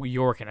throw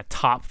York in a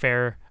top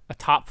 4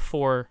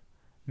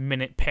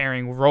 minute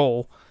pairing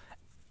role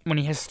when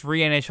he has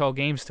 3 NHL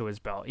games to his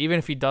belt. Even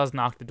if he does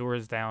knock the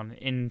doors down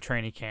in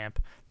training camp,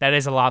 that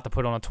is a lot to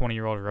put on a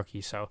 20-year-old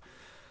rookie. So,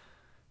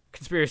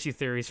 conspiracy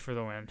theories for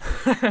the win.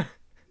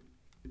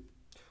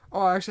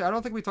 Oh, actually, I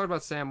don't think we talked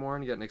about Sam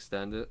Morin getting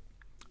extended.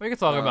 We could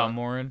talk about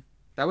Morin.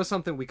 That was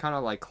something we kind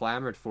of like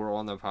clamored for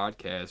on the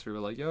podcast. We were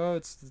like, "Yo,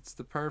 it's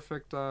the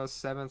perfect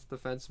 7th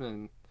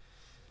defenseman."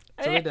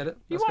 So he did it.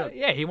 He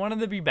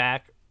wanted to be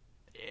back.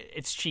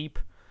 It's cheap.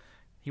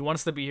 He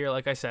wants to be here,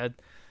 like I said.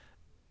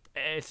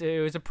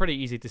 It was a pretty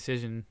easy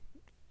decision,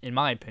 in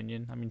my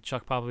opinion. I mean,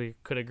 Chuck probably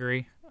could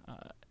agree.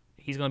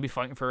 He's going to be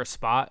fighting for a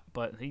spot,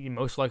 but he's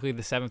most likely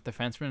the 7th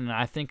defenseman. And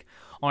I think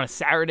on a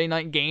Saturday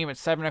night game at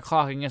 7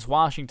 o'clock against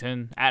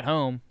Washington at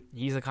home,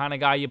 he's the kind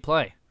of guy you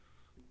play.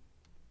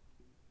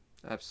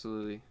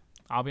 Absolutely.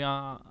 I'm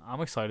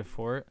excited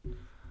for it.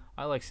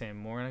 I like Sam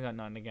Morin. I got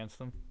nothing against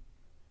him.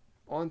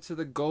 On to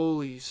the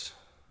goalies.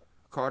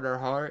 Carter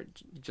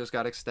Hart just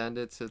got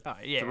extended to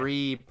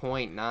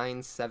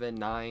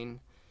 $3.979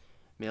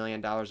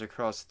 million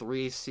across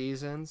 3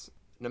 seasons.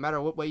 No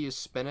matter what way you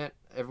spin it,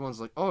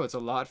 everyone's like, "Oh, it's a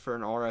lot for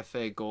an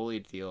RFA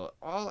goalie deal."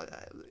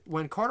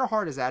 When Carter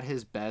Hart is at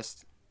his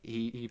best,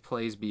 he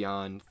plays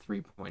beyond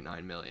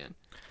 $3.9 million.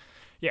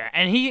 Yeah,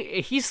 and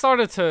he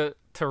started to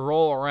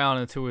roll around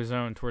into his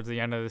own towards the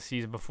end of the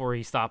season before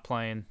he stopped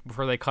playing,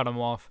 before they cut him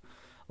off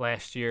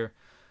last year.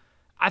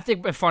 I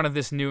think in front of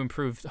this new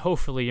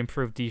hopefully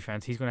improved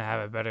defense, he's going to have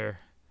a better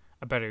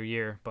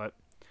year. But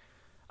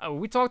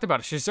we talked about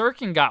it.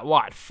 Sherzerkin got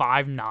what,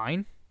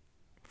 5'9"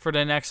 for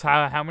the next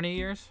how many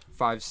years?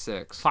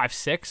 5'6".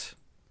 5'6"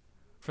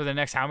 for the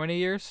next how many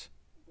years?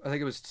 I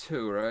think it was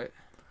 2, right?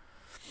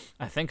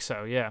 I think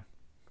so. Yeah.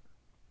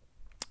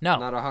 No,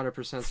 not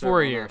 100%.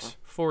 4 years.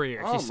 4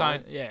 years. Oh, he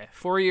signed. Yeah,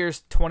 4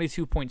 years,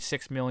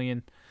 $22.6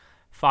 million,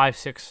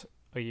 5.6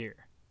 a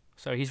year.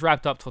 So he's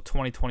wrapped up till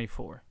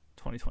 2024.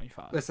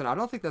 2025. Listen, I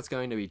don't think that's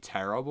going to be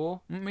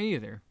terrible. Me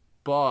either.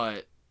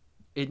 But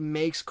it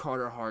makes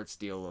Carter Hart's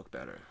deal look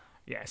better.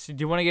 Yeah, so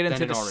do you want to get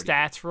into the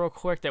stats real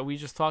quick that we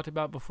just talked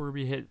about before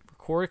we hit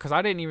record? Because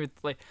I didn't even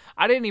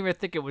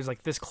think it was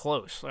like this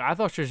close. Like, I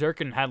thought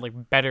Sherzerkin had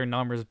like better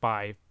numbers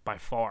by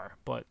far,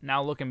 but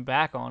now looking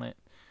back on it,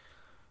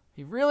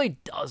 he really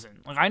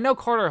doesn't. Like, I know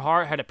Carter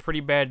Hart had a pretty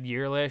bad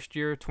year last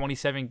year,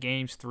 27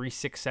 games,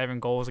 367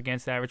 goals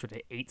against average with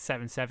an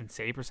 877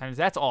 save percentage.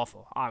 That's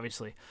awful,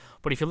 obviously.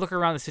 But if you look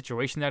around the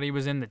situation that he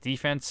was in, the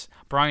defense,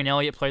 Brian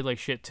Elliott played like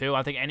shit too.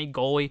 I think any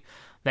goalie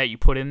that you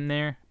put in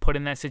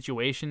that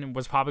situation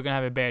was probably going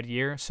to have a bad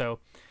year. So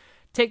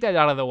take that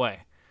out of the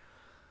way.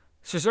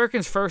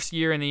 Sherzerkin's first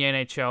year in the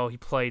NHL, he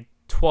played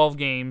 12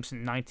 games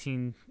in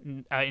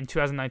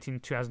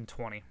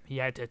 2019-2020. He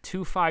had a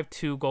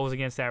 2.52 goals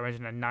against average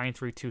and a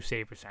 9.32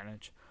 save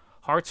percentage.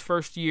 Hart's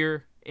first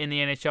year in the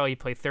NHL, he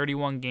played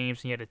 31 games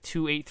and he had a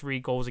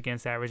 2.83 goals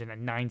against average and a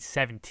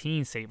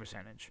 9.17 save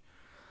percentage.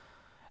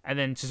 And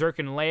then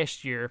Sherzerkin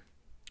last year,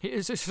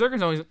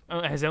 Sherzerkin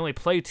has only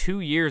played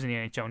 2 years in the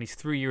NHL and he's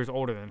 3 years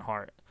older than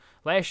Hart.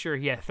 Last year,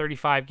 he had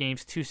 35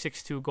 games,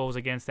 2.62 goals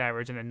against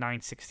average, and a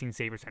 9.16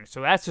 save percentage. So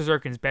that's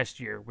Sherzerkin's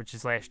best year, which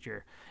is last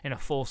year, in a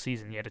full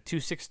season. He had a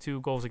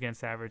 2.62 goals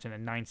against average and a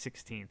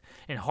 9.16.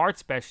 In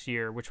Hart's best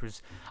year, which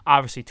was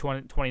obviously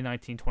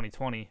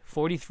 2019-2020,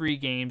 43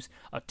 games,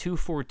 a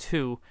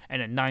 2.42,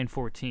 and a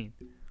 9.14.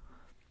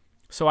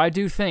 So I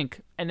do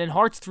think, and then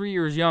Hart's 3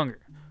 years younger,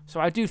 so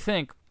I do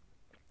think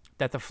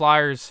that the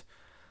Flyers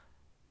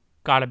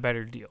got a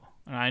better deal.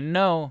 And I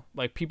know,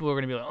 like, people are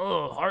going to be like,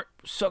 "Oh, Hart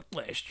sucked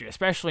last year,"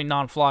 especially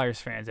non-Flyers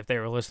fans if they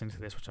were listening to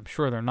this, which I'm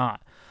sure they're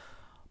not.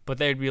 But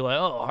they'd be like,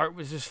 "Oh, Hart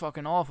was just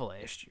fucking awful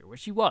last year,"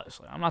 which he was.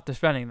 Like, I'm not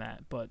defending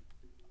that, but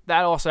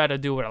that also had to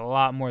do with a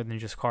lot more than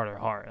just Carter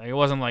Hart. Like, it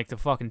wasn't like the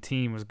fucking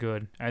team was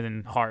good and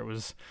then Hart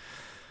was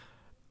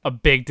a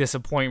big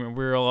disappointment.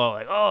 We were all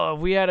like, oh,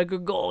 if we had a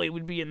good goalie,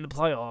 we'd be in the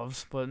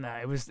playoffs. But nah,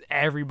 it was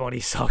everybody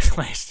sucked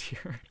last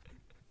year.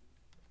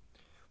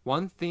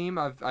 One theme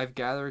I've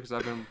gathered, because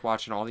I've been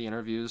watching all the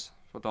interviews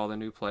with all the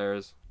new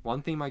players,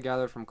 one theme I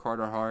gathered from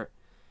Carter Hart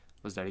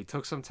was that he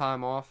took some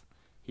time off,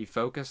 he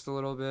focused a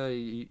little bit,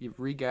 he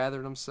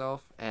regathered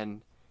himself,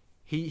 and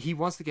he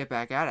wants to get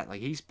back at it.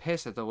 Like, he's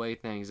pissed at the way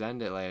things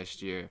ended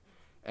last year.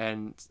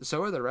 And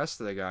so are the rest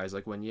of the guys.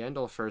 Like, when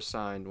Yandel first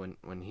signed,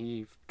 when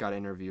he got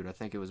interviewed, I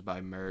think it was by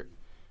Mert,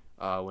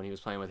 when he was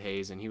playing with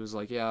Hayes, and he was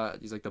like, yeah,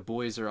 he's like, the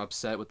boys are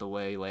upset with the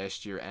way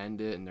last year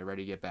ended, and they're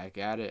ready to get back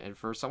at it. And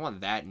for someone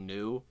that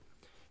new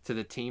to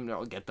the team,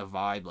 they'll get the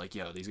vibe, like,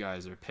 yo, these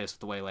guys are pissed with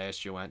the way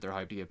last year went, they're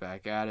hyped to get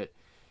back at it.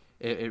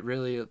 It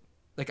really,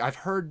 like, I've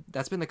heard,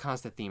 that's been the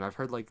constant theme. I've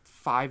heard, like,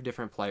 5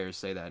 different players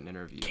say that in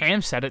interviews.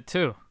 Cam said it,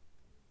 too.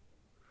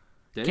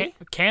 Did he?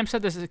 Cam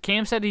said this.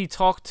 Cam said he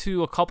talked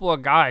to a couple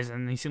of guys,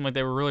 and he seemed like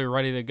they were really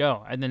ready to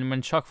go. And then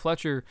when Chuck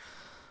Fletcher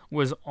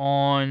was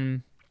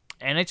on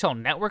NHL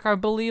Network, I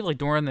believe, like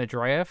during the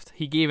draft,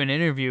 he gave an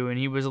interview, and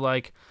he was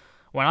like,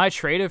 when I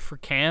traded for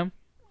Cam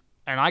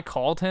and I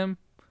called him,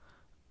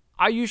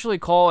 I usually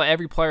call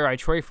every player I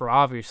trade for,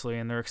 obviously,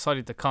 and they're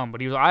excited to come.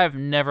 But he was, I have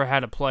never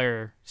had a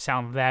player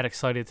sound that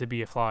excited to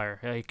be a Flyer.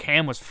 Like,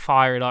 Cam was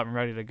fired up and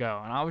ready to go,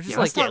 and I was just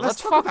let's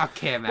talk about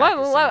Cam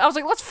Atkinson. I was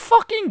like, let's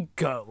fucking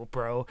go,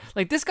 bro.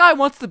 Like, this guy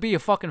wants to be a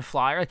fucking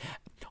Flyer. Like,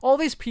 all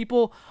these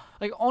people,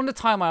 like, on the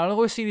timeline, I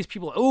always see these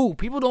people, oh,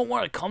 people don't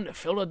want to come to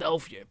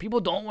Philadelphia. People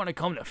don't want to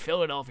come to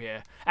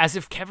Philadelphia. As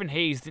if Kevin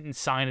Hayes didn't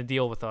sign a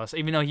deal with us,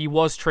 even though he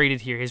was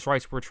traded here. His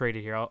rights were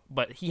traded here,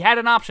 but he had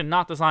an option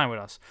not to sign with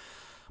us.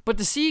 But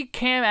to see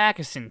Cam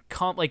Atkinson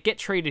get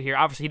traded here,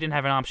 obviously he didn't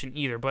have an option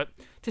either, but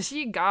to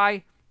see a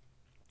guy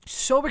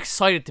so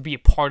excited to be a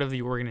part of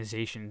the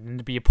organization and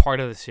to be a part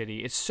of the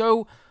city, it's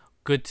so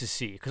good to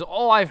see. Because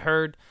all I've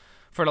heard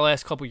for the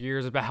last couple of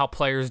years about how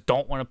players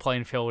don't want to play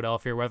in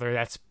Philadelphia, whether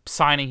that's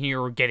signing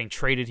here or getting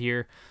traded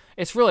here,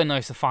 it's really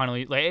nice to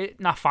finally,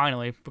 not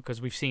finally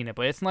because we've seen it,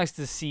 but it's nice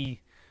to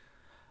see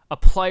a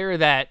player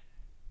that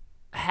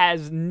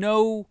has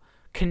no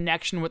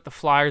connection with the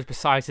Flyers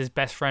besides his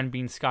best friend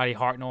being Scotty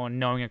Hartnell and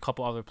knowing a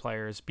couple other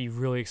players be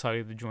really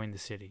excited to join the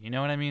city. You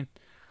know what I mean?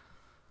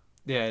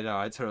 Yeah, no,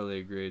 I totally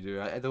agree,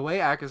 dude. The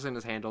way Atkinson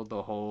has handled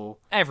the whole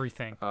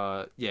everything.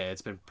 Yeah,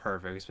 it's been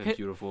perfect. It's been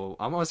beautiful.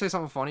 I'm gonna say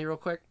something funny real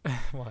quick.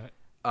 What?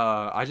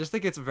 I just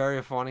think it's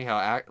very funny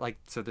how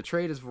so the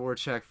trade is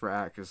Voracek for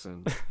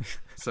Atkinson.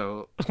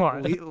 So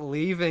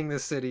leaving the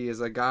city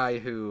is a guy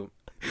who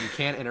you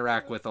can't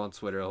interact with on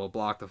Twitter. He'll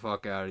block the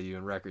fuck out of you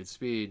in record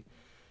speed.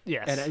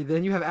 Yes. And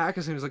then you have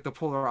Atkinson, who's like the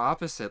polar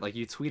opposite. Like,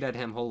 you tweet at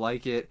him, he'll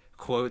like it,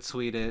 quote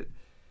tweet it.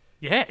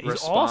 Yeah, he's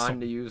respond awesome.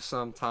 to you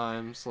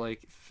sometimes.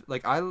 Like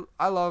I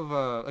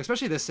love,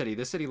 especially this city.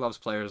 This city loves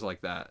players like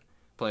that.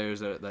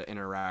 Players that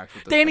interact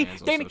with the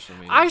fans on social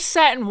media. I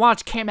sat and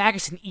watched Cam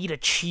Atkinson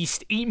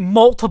eat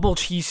multiple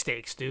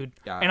cheesesteaks, dude.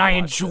 Yeah, and I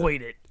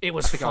enjoyed it. It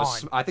was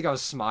fun. I think I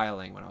was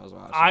smiling when I was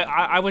watching.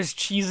 I was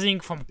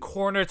cheesing from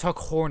corner to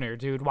corner,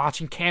 dude,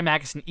 watching Cam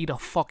Atkinson eat a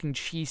fucking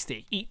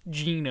cheesesteak, eat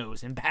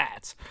Geno's and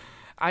Pats.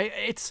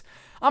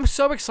 I'm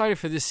so excited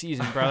for this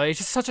season, bro. It's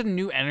just such a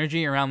new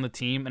energy around the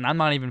team, and I'm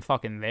not even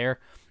fucking there.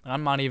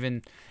 I'm not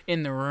even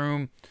in the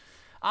room.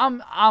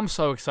 I'm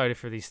so excited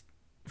for these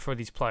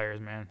players,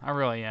 man. I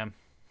really am.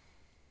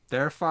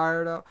 They're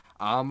fired up.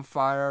 I'm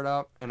fired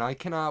up, and I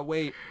cannot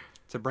wait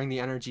to bring the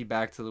energy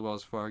back to the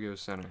Wells Fargo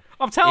Center.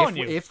 I'm telling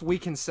you. If we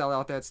can sell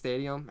out that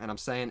stadium, and I'm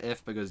saying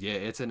if because, yeah,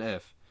 it's an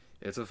if.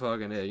 It's a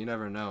fucking if. You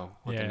never know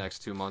what the next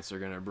 2 months are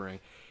going to bring.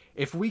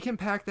 If we can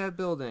pack that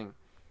building,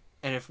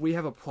 and if we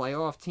have a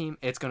playoff team,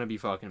 it's going to be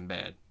fucking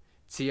bad.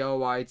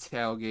 TOY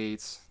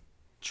tailgates,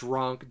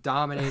 drunk,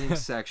 dominating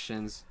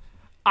sections,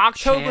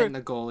 chanting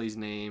the goalie's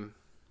name.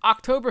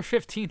 October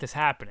 15th is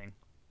happening.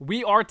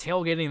 We are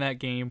tailgating that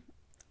game.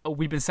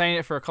 We've been saying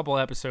it for a couple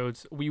of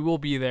episodes. We will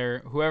be there.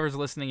 Whoever's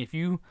listening, if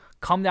you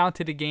come down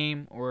to the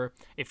game or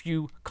if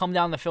you come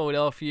down to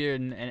Philadelphia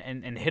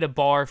and hit a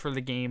bar for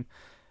the game,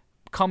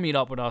 come meet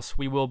up with us.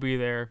 We will be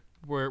there.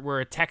 We're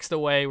a text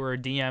away. We're a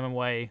DM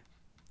away.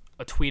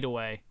 A tweet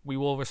away. We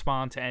will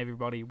respond to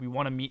everybody. We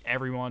want to meet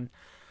everyone.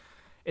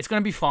 It's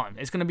going to be fun.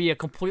 It's going to be a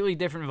completely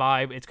different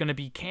vibe. It's going to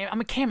be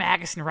Cam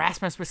Atkinson,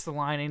 Rasmus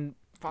Ristolainen,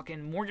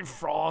 fucking Morgan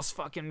Frost,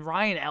 fucking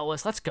Ryan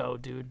Ellis. Let's go,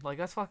 dude. Like,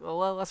 let's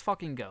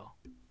fucking go.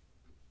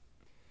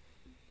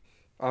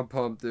 I'm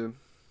pumped, dude.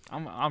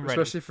 I'm ready.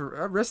 Especially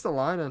for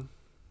Ristolainen.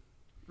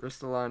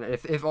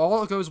 If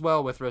all goes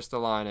well with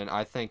Ristolainen,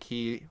 I think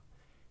he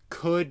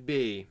could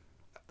be.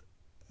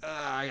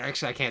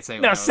 Actually, I can't say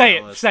it. No, say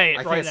it. Say it.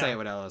 I can't say it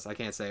with Ellis.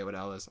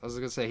 I was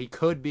gonna say he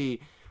could be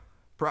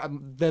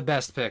the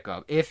best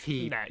pickup if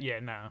he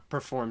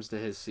performs to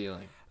his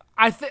ceiling.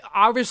 I think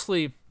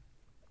obviously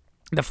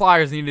the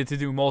Flyers needed to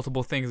do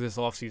multiple things this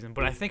offseason,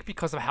 but I think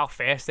because of how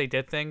fast they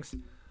did things,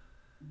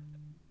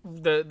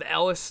 the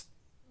Ellis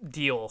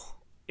deal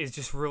is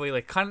just really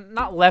like kind of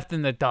not left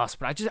in the dust.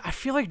 But I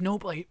feel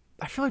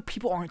like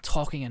people aren't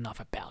talking enough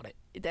about it.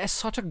 That's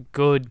such a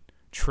good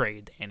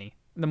trade, Danny.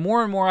 The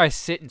more and more I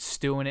sit and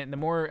stew in it, and the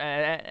more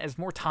as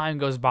more time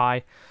goes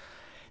by,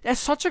 that's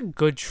such a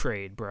good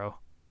trade, bro.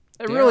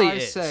 It really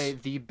is. I say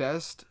the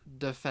best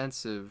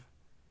defensive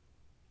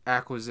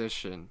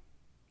acquisition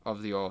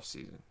of the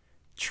offseason.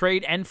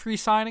 Trade and free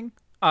signing,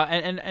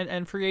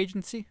 and free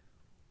agency.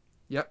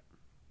 Yep.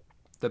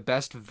 The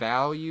best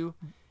value.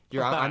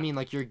 I mean,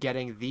 like, you're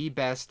getting the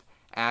best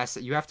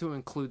asset. You have to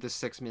include the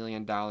 $6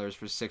 million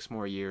for 6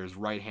 more years,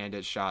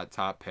 right-handed shot,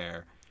 top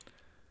pair.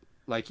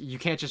 Like, you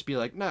can't just be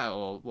like,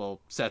 no,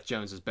 well, Seth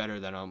Jones is better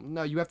than him.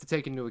 No, you have to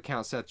take into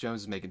account Seth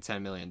Jones is making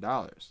 $10 million.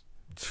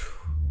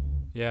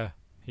 Yeah,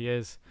 he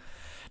is.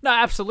 No,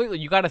 absolutely.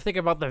 You got to think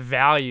about the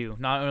value,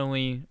 not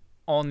only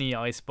on the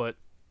ice, but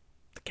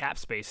the cap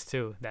space,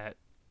 too, that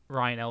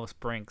Ryan Ellis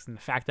brings. And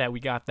the fact that we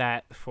got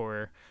that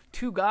for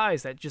two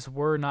guys that just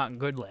were not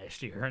good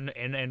last year,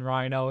 and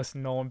Ryan Ellis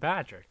and Nolan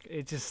Patrick.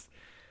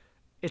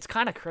 It's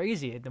kind of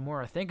crazy the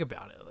more I think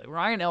about it. Like,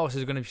 Ryan Ellis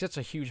is going to be such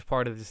a huge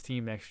part of this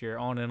team next year,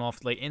 on and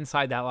off, like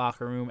inside that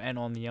locker room and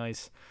on the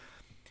ice.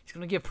 He's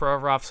going to give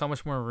Provorov so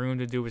much more room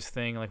to do his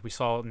thing, like we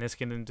saw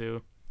Niskanen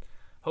do.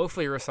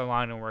 Hopefully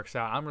Ristolainen works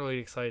out. I'm really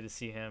excited to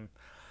see him.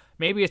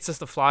 Maybe it's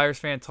just the Flyers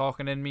fan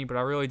talking in me, but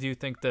I really do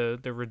think the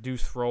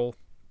reduced role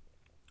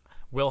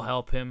will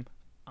help him.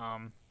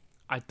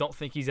 I don't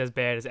think he's as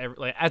bad as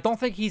I don't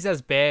think he's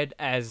as bad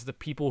as the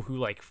people who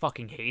like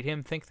fucking hate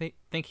him think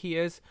he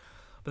is.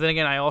 But then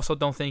again, I also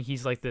don't think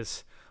he's like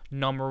this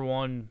number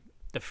one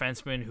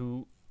defenseman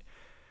who.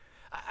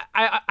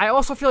 I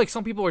also feel like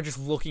some people are just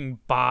looking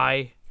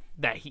by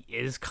that he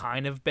is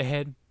kind of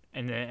bad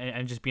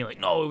and just being like,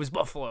 no, it was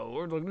Buffalo,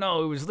 or like,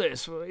 no, it was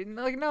this, like,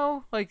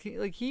 no, like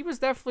he was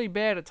definitely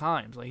bad at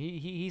times. Like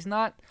he's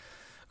not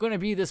going to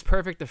be this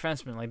perfect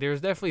defenseman. Like,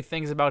 there's definitely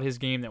things about his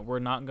game that we're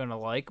not going to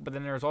like, but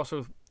then there's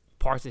also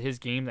parts of his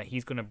game that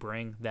he's going to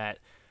bring that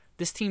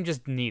this team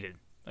just needed.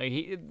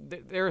 Like,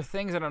 there are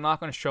things that are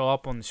not going to show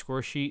up on the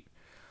score sheet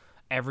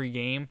every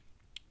game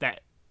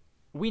that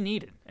we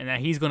needed and that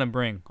he's going to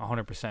bring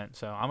 100%.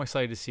 So I'm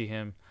excited to see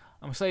him.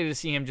 I'm excited to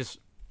see him just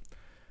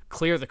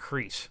clear the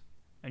crease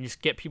and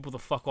just get people the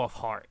fuck off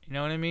Hart. You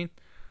know what I mean?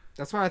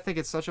 That's why I think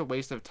it's such a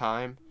waste of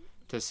time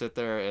to sit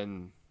there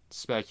and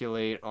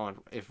speculate on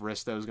if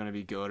Risto's going to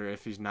be good or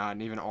if he's not,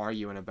 and even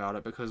arguing about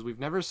it, because we've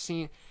never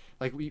seen,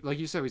 like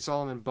you said, we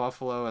saw him in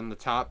Buffalo in the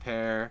top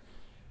pair.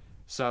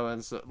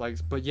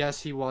 But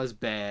yes, he was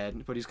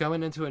bad, but he's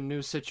going into a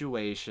new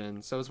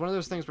situation. So it's one of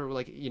those things where,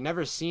 like, you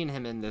never seen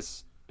him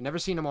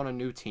on a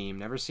new team,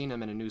 never seen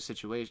him in a new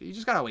situation. You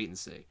just gotta wait and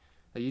see.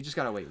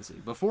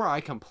 Before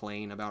I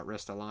complain about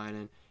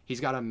Ristolainen, he's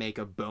got to make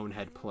a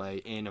bonehead play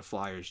in a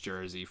Flyers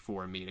jersey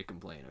for me to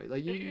complain.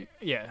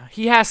 Yeah,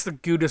 he has to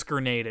Gudis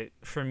grenade it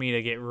for me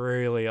to get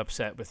really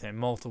upset with him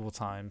multiple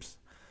times.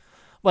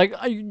 Like,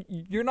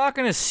 you're not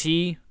gonna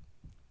see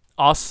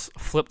us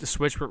flip the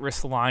switch with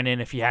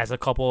Ristolainen if he has a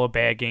couple of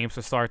bad games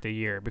to start the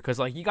year, because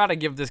like, you got to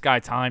give this guy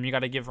time. You got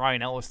to give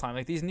Ryan Ellis time.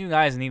 Like, these new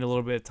guys need a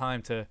little bit of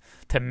time to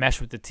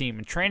mesh with the team,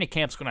 and training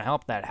camp's going to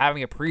help that.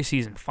 Having a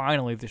preseason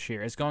finally this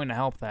year is going to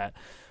help that.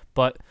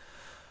 But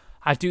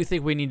I do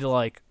think we need to,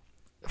 like,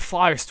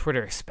 Flyers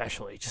Twitter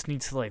especially just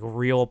needs to, like,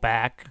 reel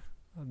back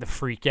the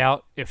freak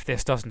out if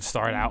this doesn't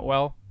start out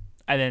well,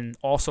 and then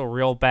also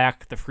reel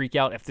back the freak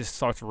out if this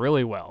starts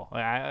really well.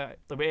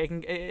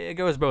 It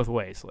goes both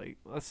ways. Like,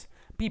 let's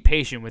be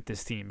patient with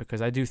this team,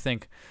 because I do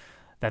think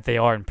that they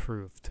are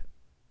improved.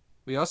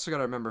 We also got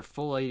to remember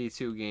full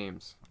 82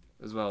 games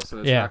as well, so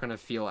it's not going to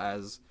feel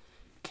as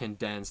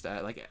condensed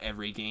at, like,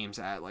 every game's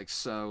at, like,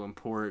 so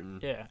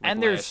important. Yeah, like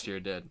and last year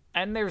did.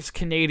 And there's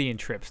Canadian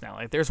trips now.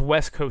 Like, there's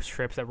West Coast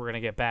trips that we're going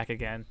to get back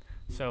again.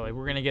 So, like,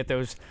 we're going to get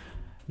those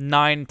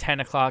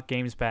 9-10 o'clock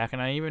games back,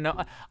 and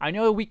I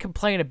know we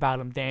complain about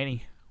them,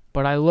 Danny,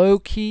 but I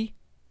low-key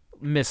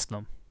missed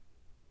them.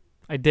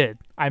 I did.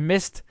 I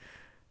missed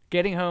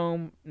getting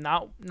home,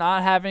 not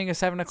having a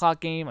 7 o'clock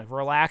game, like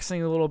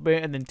relaxing a little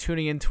bit, and then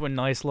tuning into a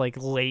nice, like,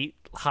 late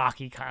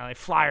hockey kind of, like,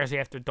 Flyers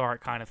After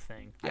Dark kind of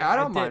thing. Yeah, I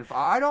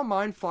don't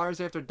mind Flyers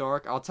After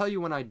Dark. I'll tell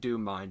you when I do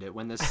mind it.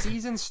 When the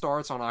season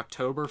starts on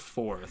October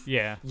 4th,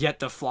 yeah, yet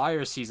the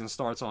Flyers season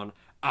starts on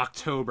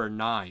October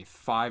 9th,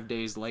 5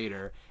 days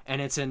later,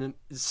 and it's in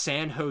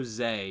San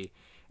Jose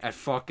at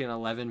fucking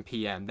 11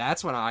 p.m.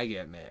 That's when I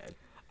get mad.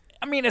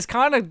 I mean, it's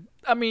kind of...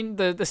 I mean,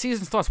 the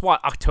season starts,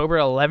 what, October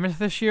 11th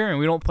this year, and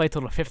we don't play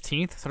till the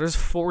 15th, so there's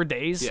 4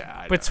 days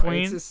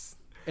between...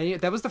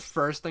 And that was the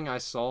first thing I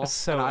saw.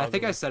 So and I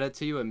think I said it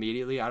to you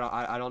immediately.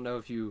 I don't know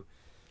if you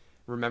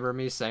remember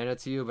me saying it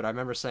to you, but I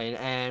remember saying,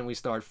 and we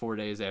start 4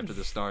 days after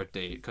the start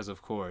date, because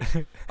of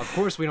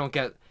course we don't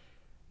get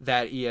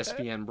that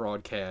ESPN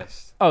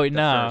broadcast. Oh,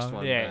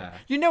 no. Yeah.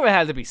 You know it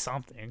had to be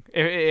something.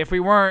 If we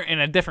weren't in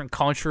a different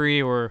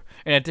country or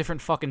in a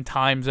different fucking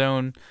time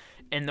zone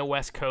in the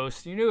West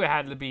Coast, you knew it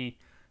had to be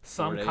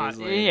some kind.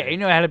 Yeah, you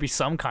know it had to be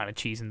some kind of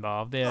cheese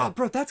involved. Yeah. Oh,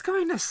 bro, that's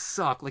going to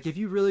suck. Like, if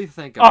you really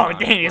think about it. Oh,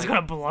 dang, it's going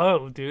to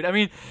blow, dude. I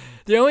mean,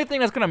 the only thing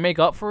that's going to make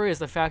up for it is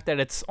the fact that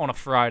it's on a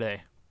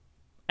Friday.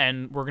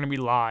 And we're going to be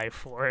live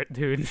for it,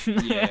 dude.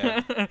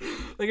 Yeah.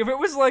 Like, if it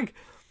was like...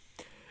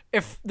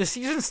 if the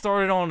season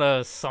started on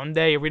a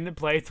Sunday and we didn't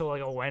play till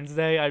like a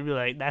Wednesday, I'd be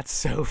like, that's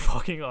so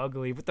fucking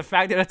ugly. But the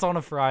fact that it's on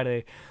a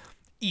Friday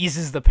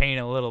eases the pain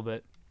a little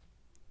bit.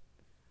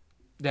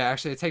 Yeah,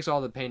 actually, it takes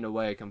all the pain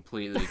away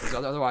completely. Because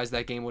otherwise,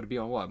 that game would be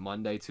on what,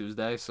 Monday,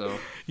 Tuesday. So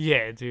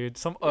yeah, dude.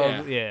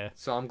 Yeah.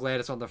 So I'm glad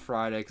it's on the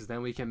Friday because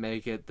then we can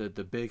make it the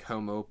big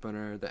home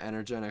opener, the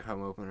energetic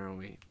home opener,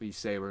 and we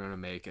say we're gonna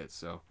make it.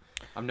 So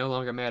I'm no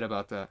longer mad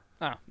about that.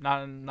 No,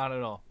 not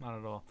at all. Not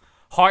at all.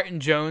 Hart and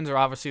Jones are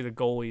obviously the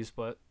goalies,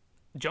 but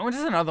Jones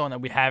is another one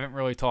that we haven't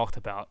really talked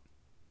about.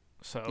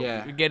 So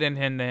Yeah. we get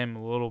into him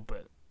a little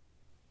bit.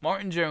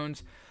 Martin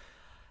Jones,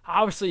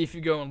 obviously, if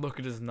you go and look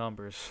at his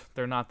numbers,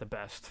 they're not the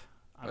best.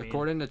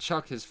 According to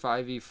Chuck, his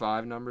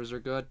 5v5 numbers are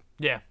good.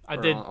 Yeah, I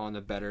did. On the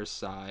better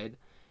side.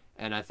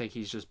 And I think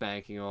he's just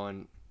banking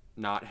on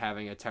not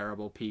having a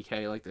terrible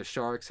PK like the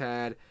Sharks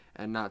had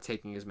and not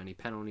taking as many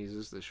penalties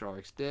as the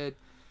Sharks did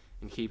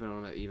and keeping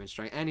on an even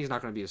strength. And he's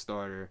not going to be a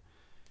starter.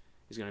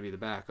 He's going to be the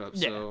backup.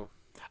 Yeah. So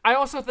I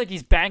also think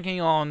he's banking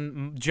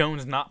on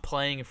Jones not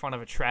playing in front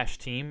of a trash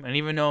team. And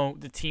even though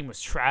the team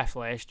was trash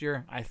last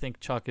year, I think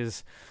Chuck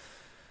is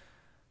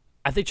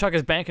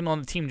banking on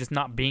the team just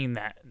not being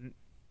that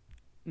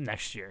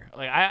next year.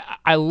 Like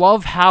I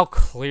love how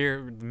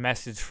clear the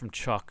message from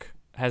Chuck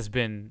has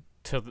been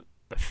to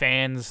the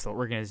fans, the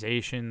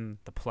organization,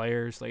 the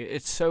players. Like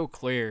it's so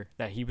clear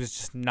that he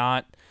was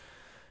not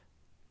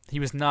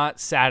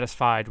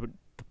satisfied with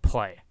the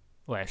play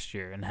last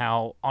year and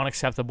how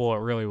unacceptable it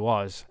really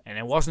was. And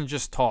it wasn't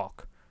just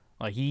talk.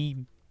 Like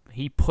he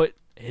put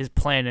his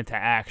plan into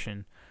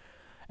action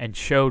and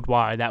showed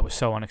why that was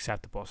so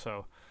unacceptable.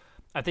 So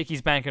I think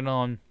he's banking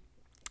on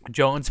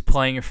Jones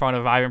playing in front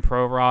of Ivan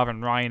Provorov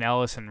and Ryan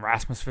Ellis and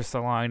Rasmus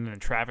Ristolainen and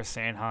Travis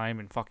Sanheim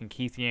and fucking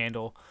Keith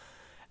Yandel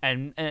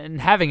and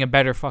having a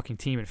better fucking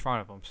team in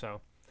front of him.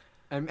 So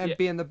and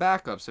being the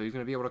backup, so he's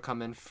going to be able to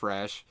come in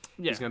fresh.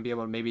 Yeah. He's going to be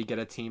able to maybe get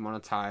a team on a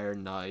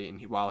tired night and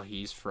while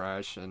he's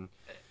fresh and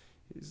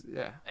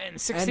and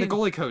the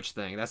goalie coach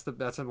thing. That's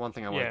the one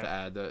thing I wanted Yeah. to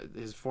add.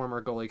 His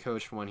former goalie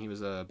coach from when he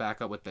was a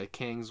backup with the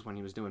Kings, when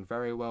he was doing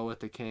very well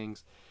with the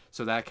Kings.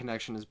 So that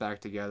connection is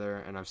back together,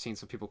 and I've seen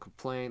some people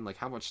complain, like,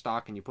 how much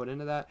stock can you put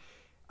into that?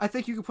 I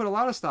think you could put a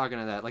lot of stock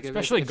into that. Like,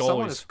 especially if goalies.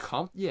 someone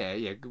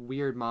is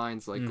weird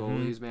minds like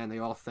goalies, man, they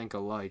all think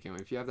alike. And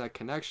if you have that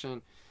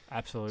connection,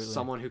 absolutely,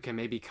 someone who can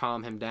maybe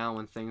calm him down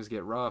when things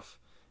get rough,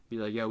 be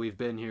like, yeah, we've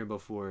been here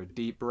before,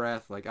 deep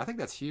breath. Like, I think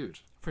that's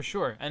huge. For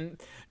sure.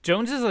 And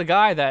Jones is a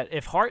guy that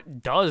if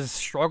Hart does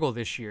struggle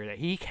this year, that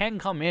he can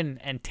come in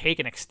and take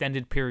an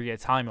extended period of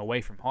time away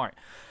from Hart.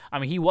 I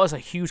mean, he was a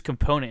huge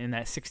component in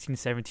that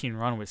 16-17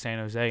 run with San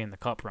Jose in the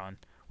Cup run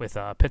with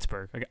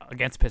Pittsburgh,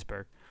 against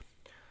Pittsburgh.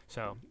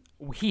 So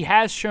he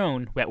has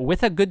shown that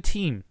with a good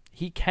team,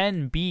 he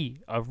can be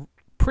a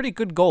pretty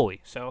good goalie.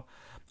 So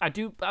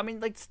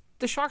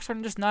the Sharks are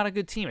just not a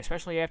good team,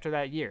 especially after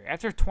that year.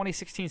 After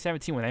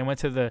 2016-17, when they went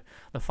to the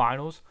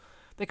finals,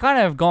 they kind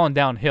of have gone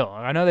downhill.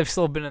 I know they've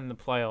still been in the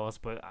playoffs,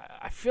 but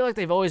I feel like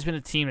they've always been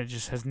a team that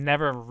just has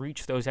never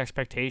reached those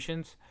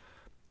expectations.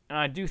 And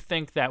I do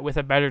think that with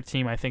a better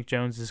team, I think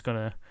Jones is going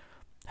to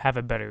have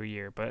a better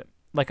year. But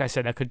like I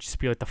said, that could just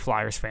be like the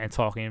Flyers fan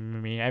talking to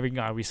me. Every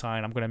guy we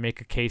sign, I'm going to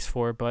make a case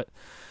for it. But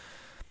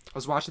I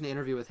was watching the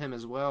interview with him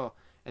as well,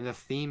 and the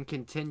theme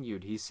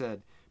continued. He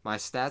said, my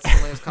stats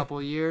the last couple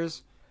of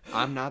years,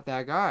 I'm not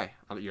that guy.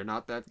 You're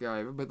not that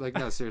guy. But, like,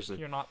 no, seriously.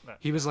 You're not that.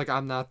 He was like,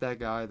 I'm not that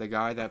guy. The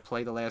guy that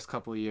played the last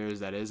couple of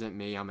years, that isn't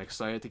me. I'm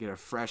excited to get a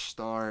fresh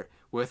start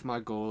with my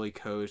goalie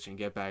coach and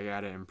get back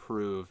at it and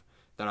prove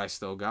that I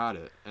still got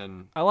it.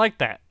 And I like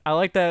that.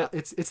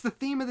 It's the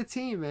theme of the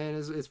team, man.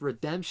 It's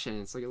redemption.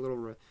 It's like a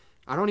little.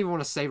 I don't even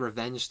want to say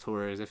revenge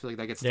tours. I feel like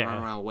that gets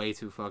thrown around way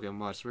too fucking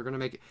much. We're gonna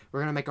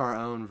make our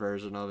own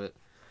version of it.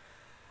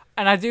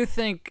 And I do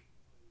think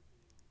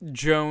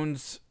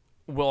Jones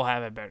will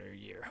have a better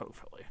year.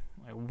 Hopefully,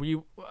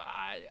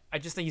 I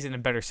just think he's in a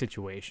better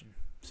situation.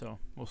 So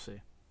we'll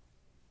see.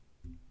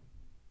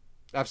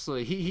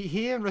 Absolutely,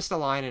 he and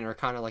Ristolainen are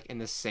kind of like in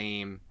the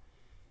same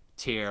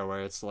tier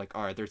where it's like,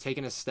 all right, they're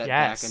taking a step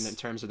back in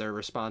terms of their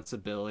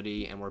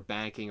responsibility, and we're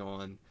banking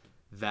on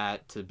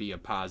that to be a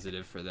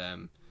positive for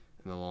them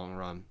in the long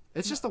run.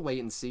 It's just a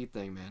wait and see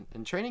thing, man.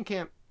 And training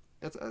camp,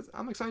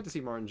 I'm excited to see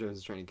Martin Jones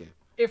in training camp.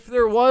 If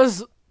there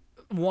was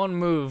one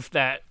move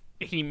that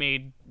he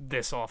made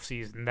this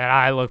offseason that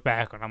I look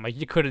back on, I'm like,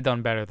 you could have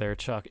done better there,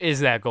 Chuck,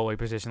 is that goalie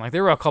position. Like,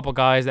 there were a couple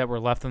guys that were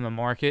left in the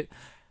market,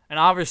 and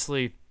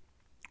obviously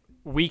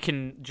we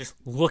can just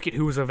look at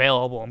who's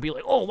available and be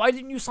like, oh, why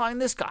didn't you sign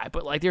this guy?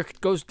 But like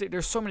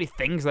there's so many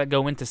things that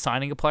go into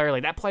signing a player.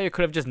 Like, that player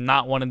could have just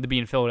not wanted to be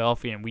in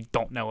Philadelphia, and we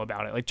don't know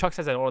about it. Like, Chuck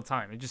says that all the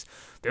time.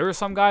 There are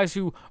some guys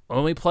who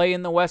only play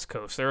in the West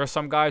Coast. There are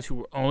some guys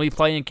who only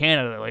play in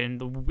Canada, and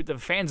the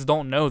fans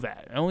don't know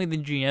that. Only the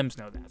GMs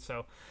know that.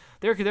 So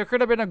there could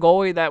have been a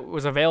goalie that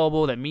was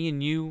available that me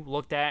and you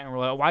looked at and were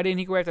like, why didn't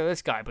he go after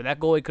this guy? But that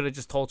goalie could have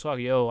just told Chuck,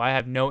 yo, I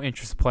have no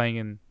interest playing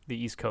in the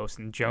East Coast,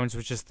 and Jones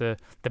was just the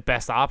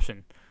best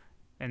option,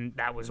 and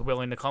that was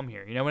willing to come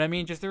here. You know what I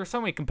mean? Just there were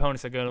so many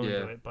components that go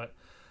into it, but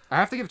I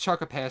have to give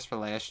Chuck a pass for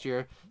last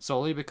year,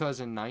 solely because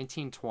in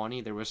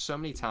 1920 there was so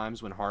many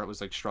times when Hart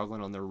was like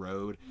struggling on the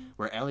road,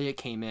 where Elliott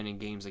came in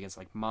games against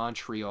like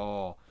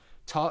Montreal,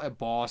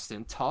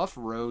 Boston, tough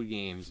road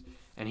games,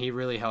 and he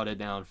really held it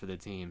down for the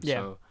team.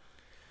 Yeah.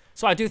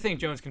 So I do think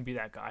Jones can be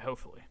that guy.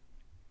 Hopefully,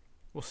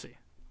 we'll see.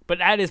 But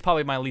that is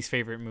probably my least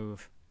favorite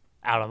move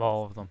out of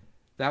all of them.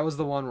 That was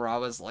the one where I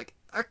was like,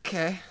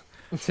 okay.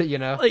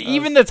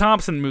 Even the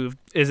Thompson move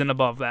isn't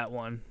above that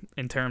one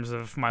in terms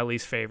of my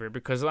least favorite,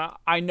 because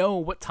I know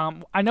what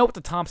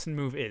the Thompson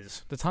move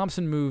is. The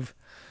Thompson move,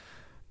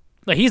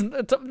 like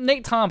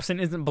Nate Thompson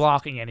isn't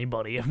blocking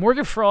anybody. If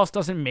Morgan Frost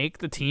doesn't make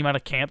the team out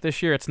of camp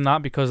this year, it's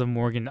not because of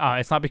Morgan.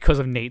 It's not because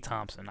of Nate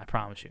Thompson. I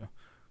promise you.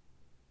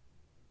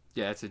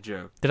 Yeah, it's a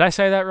joke. Did I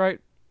say that right?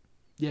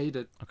 Yeah, you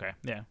did. Okay,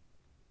 yeah.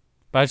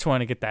 But I just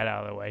want to get that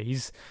out of the way.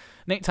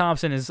 Nate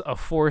Thompson is a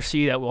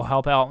 4C that will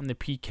help out in the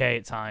PK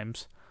at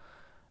times.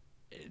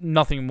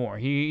 Nothing more.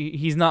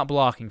 He's not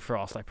blocking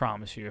Frost, I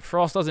promise you. If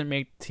Frost doesn't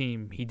make the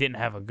team, he didn't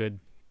have a good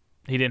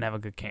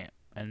camp,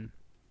 and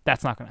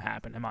that's not going to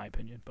happen in my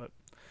opinion, but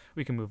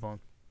we can move on.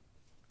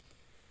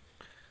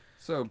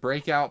 So,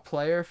 breakout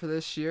player for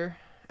this year,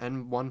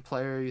 and one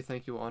player you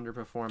think you will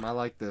underperform. I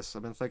like this.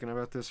 I've been thinking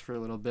about this for a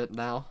little bit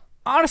now.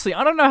 Honestly,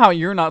 I don't know how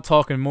you're not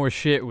talking more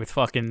shit with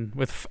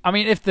I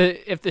mean, if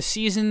the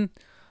season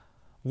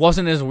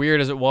wasn't as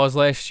weird as it was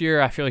last year,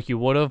 I feel like you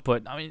would have.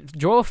 But, I mean,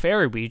 Joel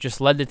Farabee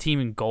just led the team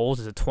in goals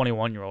as a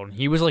 21-year-old. And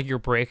he was like your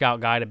breakout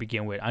guy to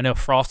begin with. I know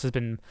Frost has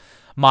been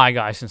my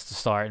guy since the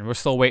start, and we're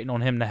still waiting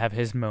on him to have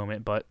his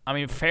moment. But, I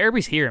mean,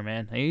 Farabee's here,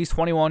 man. He's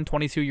 21,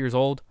 22 years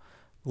old.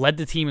 Led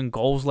the team in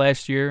goals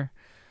last year.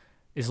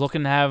 Is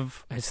looking to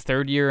have his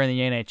third year in the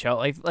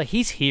NHL. Like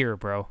he's here,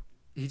 bro.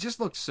 He just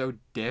looked so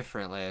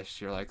different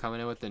last year. Like,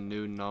 coming in with a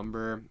new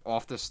number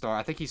off the start.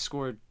 I think he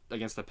scored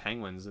against the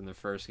Penguins in the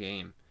first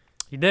game.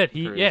 He did.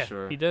 He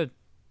did.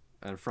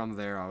 And from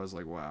there, I was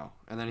like, wow.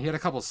 And then he had a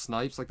couple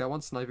snipes, like that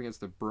one snipe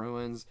against the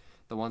Bruins,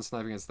 the one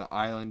snipe against the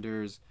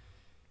Islanders.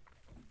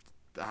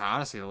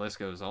 Honestly, the list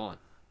goes on.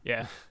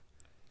 Yeah.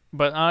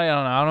 But I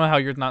don't know. I don't know how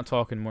you're not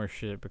talking more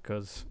shit,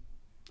 because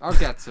I'll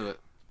get to it.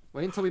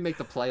 Wait until we make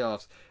the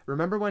playoffs.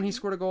 Remember when he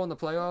scored a goal in the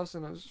playoffs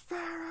and I was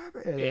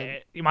yeah,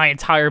 my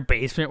entire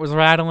basement was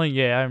rattling?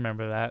 Yeah, I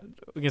remember that.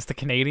 Against the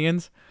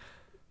Canadians.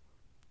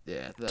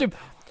 Yeah. Dude,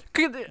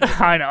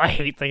 I know, I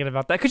hate thinking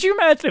about that. Could you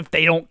imagine if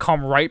they don't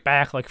come right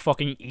back like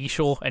fucking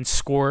Eschel and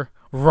score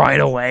right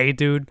away,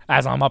 dude,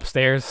 as I'm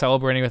upstairs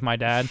celebrating with my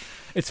dad?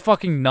 It's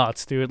fucking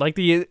nuts, dude. Like,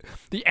 the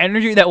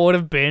energy that would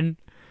have been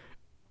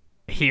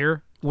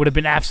here would have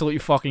been absolutely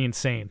fucking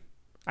insane.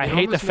 I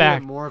hate the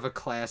fact. More of a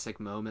classic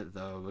moment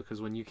though,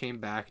 because when you came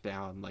back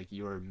down, like,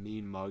 you were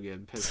mean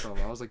mugging, pissed off.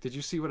 I was like, "Did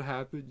you see what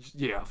happened?"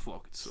 Yeah,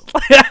 fucking so.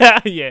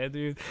 Yeah,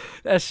 dude,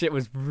 that shit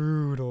was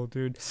brutal,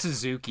 dude.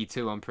 Suzuki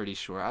too, I'm pretty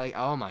sure.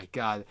 Oh my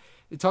god,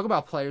 you talk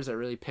about players that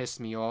really pissed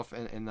me off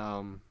in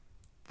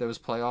those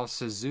playoffs.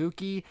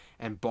 Suzuki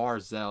and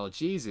Barzell,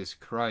 Jesus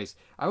Christ,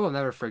 I will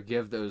never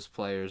forgive those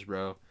players,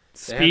 bro.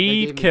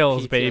 Speed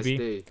kills,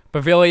 baby.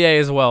 Bavillier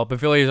as well.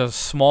 Bavillier is a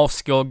small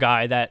skill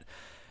guy that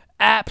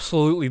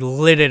absolutely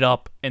lit it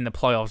up in the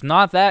playoffs.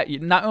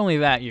 Not only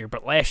that year,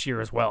 but last year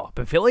as well.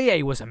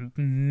 Bavillier was a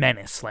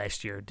menace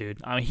last year,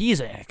 dude. I mean, he's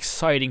an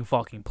exciting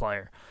fucking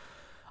player.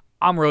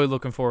 I'm really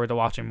looking forward to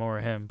watching more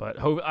of him,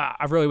 but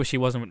I really wish he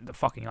wasn't with the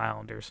fucking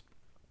Islanders.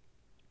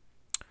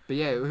 But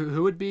yeah,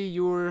 who would be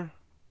your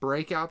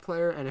breakout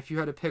player? And if you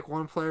had to pick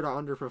one player to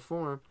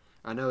underperform,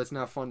 I know it's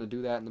not fun to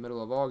do that in the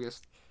middle of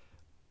August,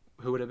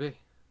 who would it be?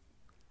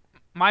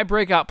 My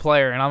breakout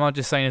player, and I'm not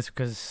just saying this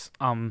because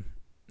I'm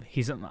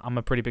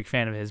a pretty big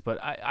fan of his,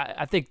 but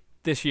I think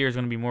this year is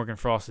going to be Morgan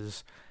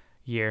Frost's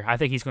year. I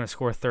think he's going to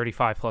score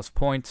 35-plus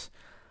points.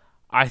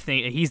 I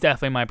think he's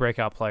definitely my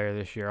breakout player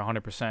this year,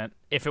 100%.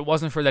 If it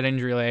wasn't for that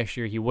injury last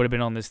year, he would have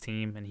been on this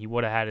team, and he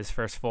would have had his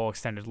first full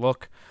extended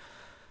look.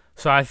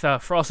 So I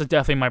thought Frost is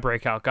definitely my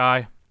breakout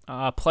guy.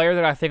 A player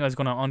that I think is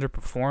going to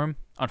underperform,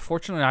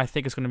 unfortunately, I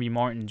think it's going to be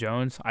Martin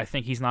Jones. I don't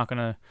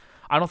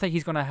think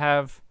he's going to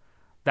have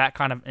that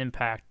kind of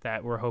impact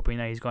that we're hoping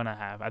that he's going to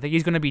have. I think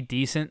he's going to be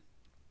decent,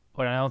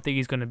 but I don't think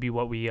he's going to be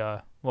what we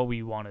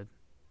wanted.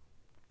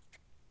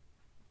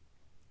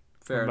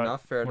 Fair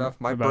enough.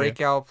 My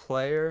breakout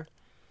player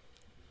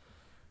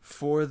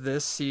for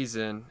this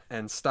season,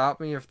 and stop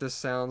me if this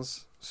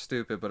sounds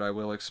stupid, but I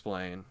will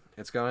explain.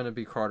 It's going to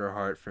be Carter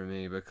Hart for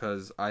me,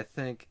 because I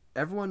think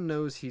everyone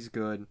knows he's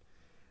good,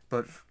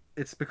 but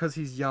it's because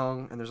he's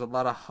young and there's a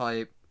lot of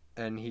hype,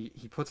 and he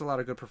puts a lot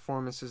of good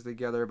performances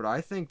together, but I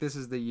think this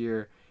is the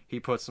year he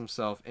puts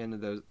himself into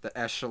the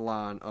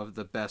echelon of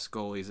the best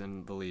goalies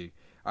in the league.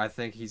 I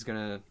think he's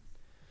going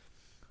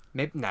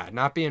to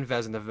not be in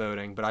Vezina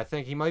voting, but I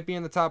think he might be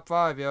in the top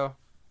 5, yo.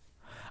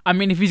 I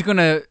mean, if he's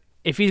gonna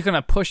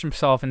push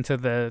himself into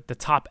the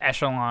top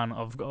echelon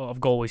of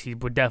goalies, he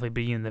would definitely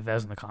be in the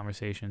Vezina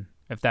conversation,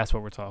 if that's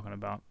what we're talking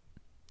about.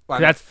 Well,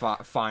 that's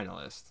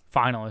finalist.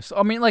 Finalist.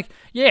 I mean, like,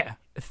 yeah.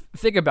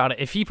 Think about it.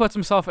 If he puts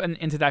himself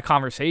into that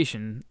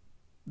conversation,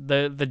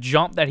 the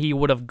jump that he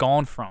would have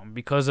gone from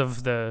because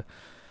of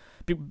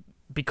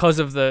because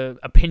of the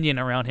opinion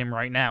around him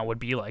right now, would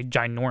be like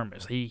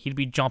ginormous. He'd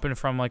be jumping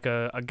from like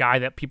a guy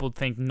that people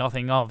think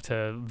nothing of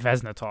to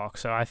Vezina talk.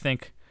 So I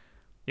think,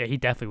 yeah, he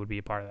definitely would be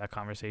a part of that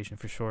conversation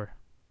for sure.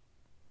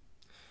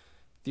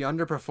 The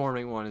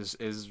underperforming one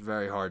is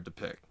very hard to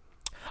pick.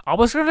 I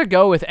was gonna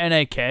go with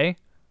NAK,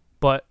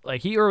 but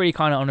like he already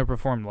kind of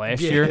underperformed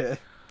last year.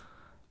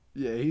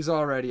 Yeah, he's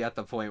already at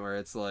the point where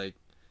it's like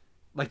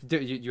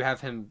dude, you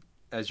have him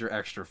as your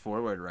extra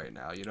forward right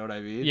now. You know what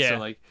I mean? Yeah. So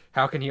like,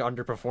 how can he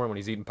underperform when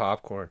he's eating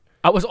popcorn?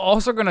 I was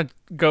also gonna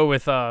go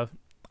with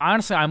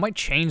honestly, I might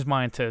change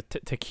mine to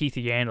Keith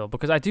Yandel,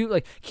 because I do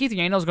like Keith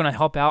Yandel's gonna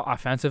help out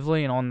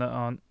offensively and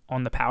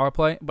on the power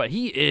play, but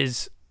he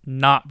is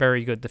not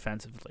very good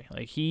defensively.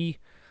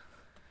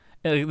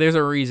 There's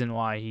a reason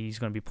why he's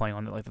going to be playing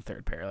on like the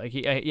third pair. Like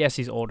yes,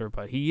 he's older,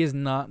 but he is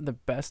not the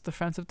best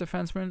defensive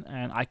defenseman,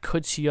 and I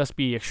could see us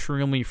be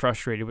extremely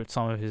frustrated with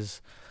some of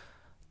his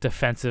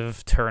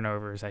defensive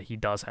turnovers that he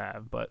does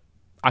have. But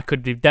I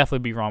could definitely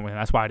be wrong with him.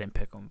 That's why I didn't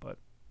pick him. But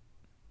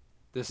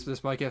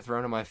this might get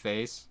thrown in my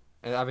face,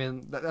 and I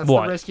mean that's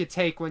what? the risk you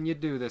take when you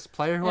do this.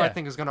 Player who Yeah. I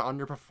think is going to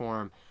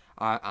underperform.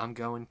 I'm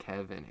going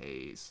Kevin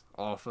Hayes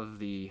off of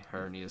the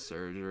hernia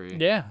surgery.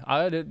 Yeah,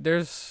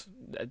 there's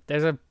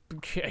a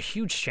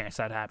huge chance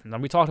that happens.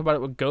 And we talked about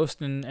it with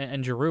Ghost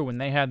and Giroux when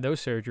they had those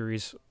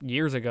surgeries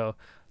years ago.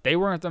 They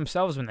weren't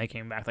themselves when they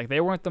came back. Like,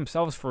 they weren't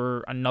themselves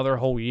for another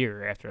whole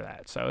year after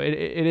that. So it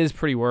is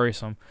pretty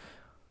worrisome.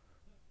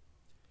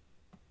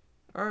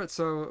 All right,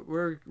 so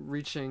we're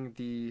reaching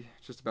the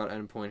just about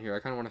end point here. I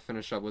kind of want to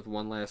finish up with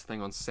one last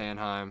thing on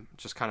Sanheim,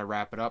 just kind of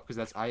wrap it up,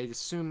 because I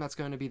assume that's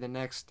going to be the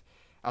next.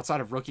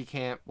 Outside of rookie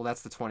camp, well,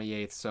 that's the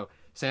 28th. So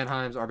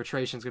Sanheim's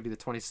arbitration is going to be the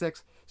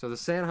 26th. So the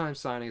Sanheim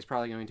signing is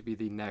probably going to be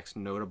the next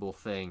notable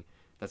thing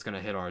that's going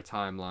to hit our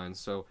timeline.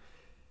 So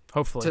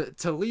Hopefully.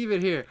 to leave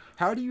it here,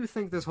 how do you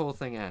think this whole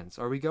thing ends?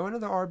 Are we going to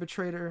the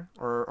arbitrator,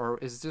 or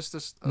is this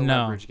just a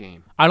leverage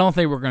game? I don't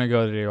think we're going to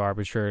go to the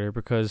arbitrator,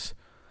 because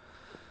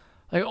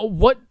like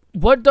what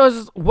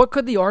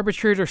could the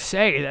arbitrator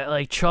say that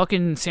like Chuck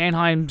and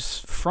Sanheim's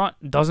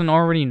front doesn't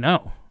already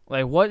know?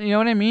 Like, what, you know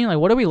what I mean? Like,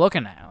 what are we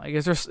looking at? Like,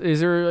 is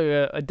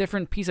there a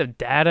different piece of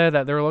data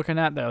that they're looking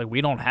at that like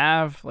we don't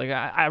have? Like,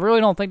 I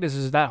really don't think this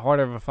is that hard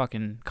of a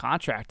fucking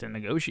contract to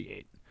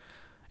negotiate.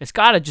 It's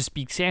got to just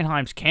be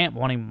Sanheim's camp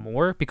wanting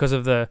more because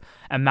of the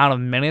amount of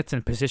minutes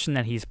and position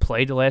that he's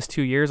played the last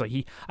 2 years. Like,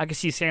 I can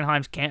see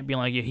Sanheim's camp being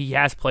like, he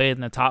has played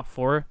in the top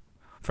four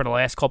for the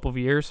last couple of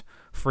years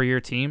for your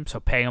team,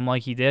 so pay him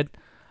like he did.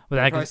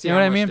 But you know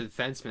what I mean?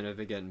 Defensemen have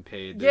been getting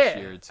paid this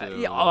year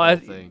too.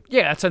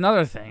 Yeah, that's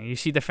another thing. You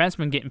see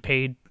defensemen getting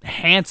paid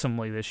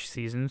handsomely this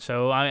season.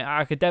 So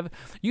I could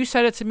you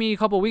said it to me a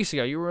couple of weeks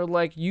ago. You were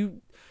like,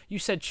 you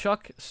said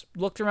Chuck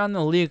looked around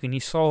the league and he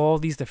saw all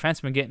these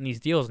defensemen getting these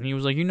deals, and he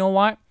was like, you know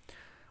what?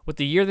 With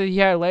the year that he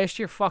had last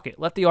year, fuck it.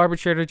 Let the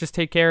arbitrator just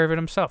take care of it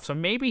himself. So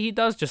maybe he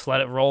does just let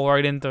it roll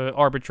right into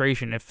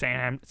arbitration if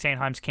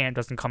Sanheim's camp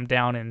doesn't come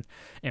down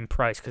in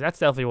price, because that's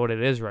definitely what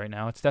it is right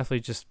now. It's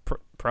definitely just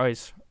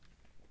price.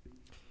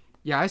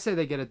 Yeah, I say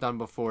they get it done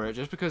before it,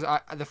 just because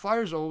the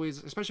Flyers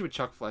always, especially with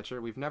Chuck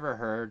Fletcher, we've never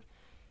heard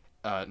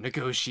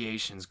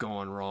negotiations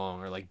going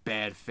wrong or like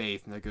bad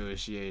faith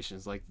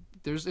negotiations. Like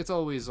it's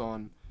always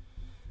on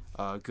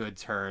good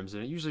terms,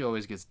 and it usually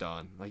always gets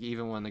done. Like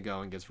even when the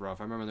going gets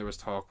rough. I remember there was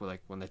talk with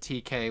like when the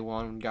TK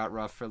one got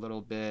rough for a little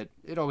bit.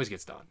 It always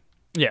gets done.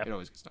 Yeah, it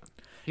always gets done.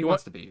 He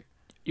wants to be here.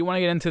 You want to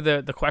get into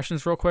the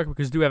questions real quick,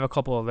 because we do have a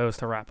couple of those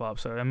to wrap up,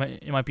 so it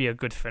might be a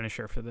good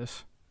finisher for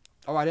this.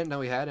 Oh, I didn't know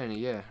we had any.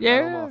 Yeah.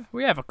 Yeah,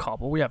 we have a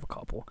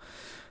couple.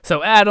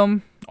 So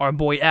Adam, our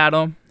boy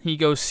Adam, he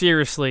goes,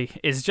 seriously,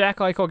 is Jack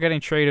Eichel getting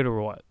traded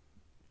or what?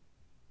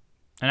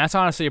 And that's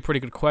honestly a pretty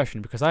good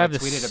question, because I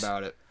tweeted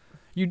about it.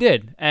 You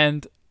did,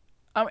 and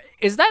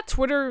is that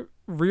Twitter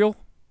real?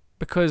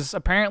 Because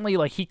apparently,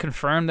 like, he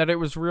confirmed that it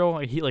was real.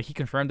 He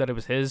confirmed that it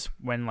was his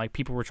when like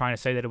people were trying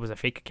to say that it was a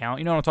fake account.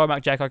 You know what I'm talking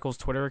about? Jack Eichel's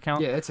Twitter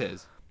account. Yeah, it's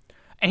his.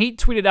 And he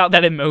tweeted out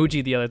that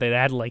emoji the other day that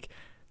had like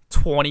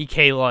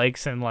 20K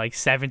likes and like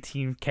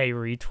 17K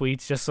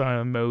retweets, just on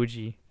an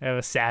emoji. They have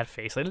a sad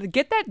face. Like,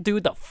 get that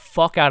dude the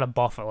fuck out of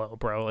Buffalo,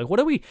 bro. Like, what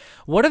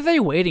are they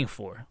waiting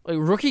for? Like,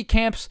 rookie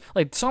camps,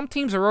 like some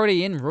teams are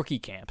already in rookie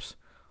camps.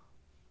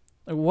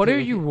 Like, what are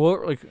you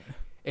like?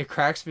 It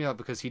cracks me up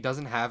because he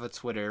doesn't have a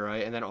Twitter,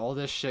 right? And then all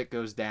this shit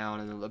goes down,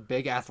 and then the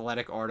big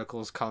athletic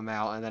articles come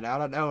out, and then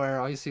out of nowhere,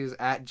 all you see is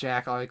at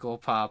Jack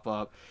Eichel pop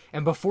up.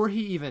 And before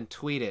he even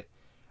tweeted,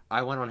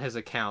 I went on his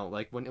account,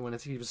 like when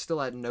he was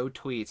still at no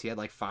tweets, he had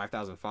like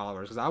 5,000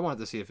 followers, because I wanted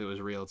to see if it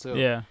was real too.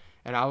 Yeah.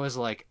 And I was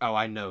like, oh,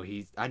 I know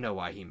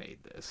why he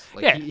made this.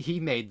 Like, yeah. he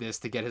made this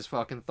to get his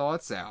fucking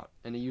thoughts out,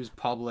 and he used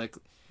public.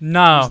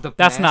 No,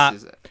 that's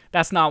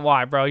not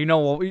why, bro. You know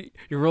what?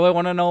 You really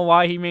want to know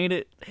why he made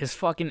it? His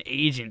fucking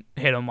agent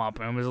hit him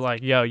up and was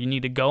like, yo, you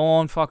need to go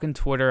on fucking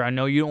Twitter. I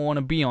know you don't want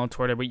to be on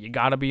Twitter, but you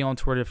got to be on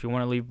Twitter if you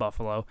want to leave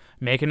Buffalo.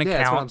 Make an account.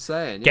 That's what I'm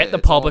saying. Get the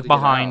public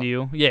behind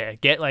you. Yeah,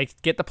 get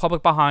the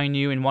public behind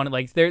you, and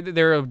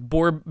there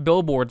are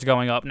billboards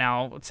going up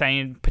now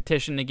saying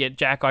petition to get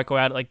Jack Eichel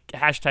out, like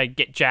hashtag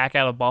get Jack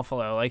out of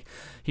Buffalo. Like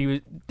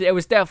it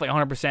was definitely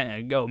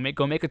 100%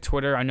 go make a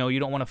Twitter. I know you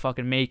don't want to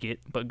fucking make it,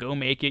 but go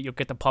make it. You'll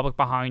get the public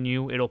behind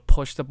you. It'll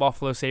push the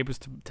Buffalo Sabres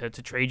to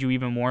trade you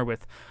even more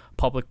with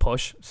public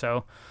push.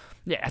 So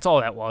yeah, that's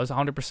all that was,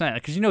 100%.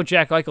 Because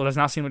Jack Eichel does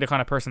not seem like the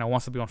kind of person that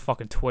wants to be on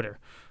fucking Twitter.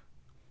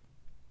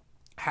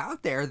 How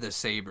dare the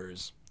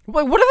Sabres?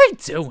 What are they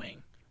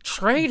doing?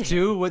 Trade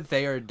do what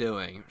they are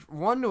doing.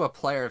 One, to a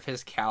player of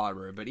his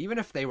caliber, but even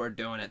if they were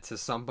doing it to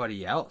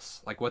somebody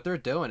else, like what they're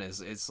doing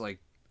it's like,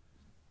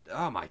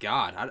 oh my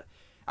god,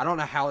 I don't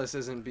know how this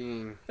isn't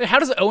being. How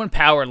does Owen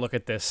Power look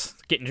at this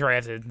getting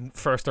drafted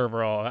first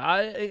overall?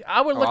 I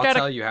would look at it. I'll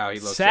tell you how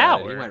he looks sour.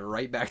 at it. He went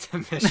right back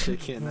to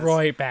Michigan.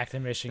 Right back to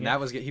Michigan.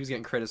 And he was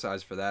getting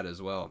criticized for that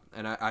as well.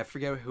 And I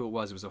forget who it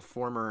was. It was a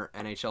former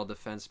NHL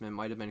defenseman.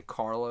 Might have been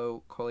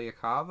Carlo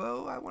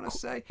Koliakovo, I want to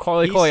say.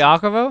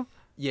 Koliakovo?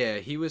 Yeah,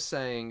 he was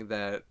saying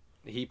that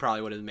he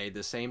probably would have made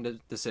the same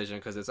decision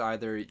because it's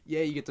either,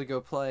 you get to go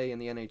play in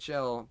the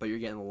NHL, but you're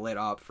getting lit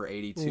up for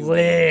 82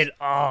 games,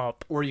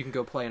 up. or you can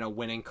go play in a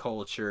winning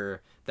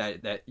culture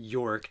that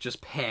York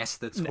just passed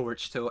the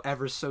torch to,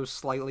 ever so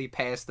slightly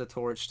passed the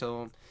torch to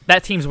him.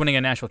 That team's winning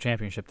a national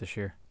championship this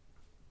year.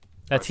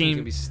 That team,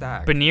 gonna be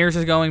stacked. Beniers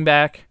is going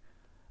back,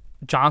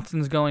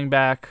 Johnson's going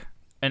back,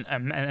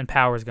 and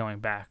Power's going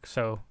back.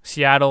 So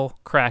Seattle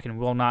Kraken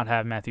will not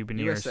have Matthew Beniers.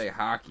 USA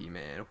hockey,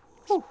 man.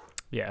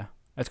 Yeah,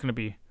 that's going to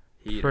be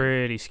Heater.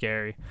 Pretty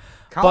scary.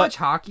 College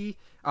hockey,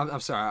 I'm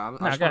sorry,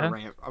 I just want to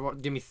rant.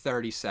 Give me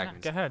 30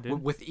 seconds. Go ahead,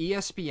 dude. With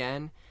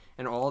ESPN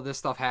and all of this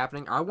stuff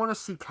happening, I want to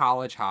see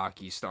college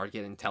hockey start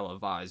getting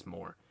televised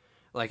more.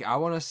 Like, I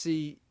want to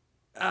see,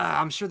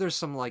 I'm sure there's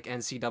some, like,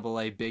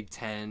 NCAA, Big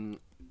Ten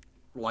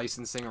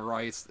licensing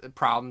rights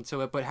problem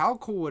to it, but how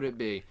cool would it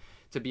be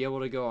to be able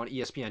to go on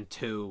ESPN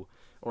 2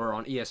 or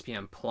on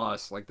ESPN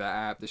Plus, like the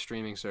app, the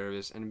streaming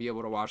service, and be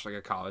able to watch, like,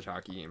 a college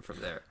hockey game from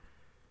there?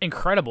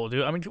 Incredible,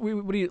 dude. I mean,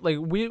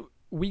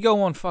 we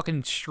go on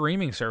fucking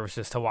streaming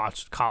services to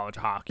watch college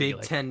hockey.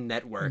 Big Ten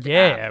Network.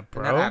 Yeah, app.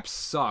 bro. And that app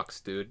sucks,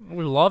 dude.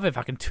 We love it if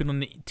I can tune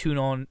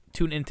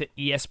into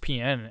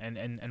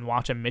ESPN and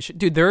watch a mission.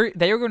 Dude,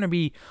 they are going to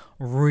be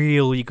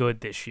really good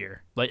this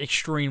year, like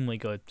extremely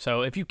good.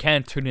 So if you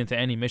can tune into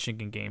any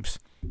Michigan games,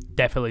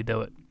 definitely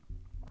do it.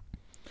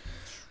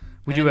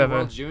 We do have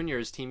World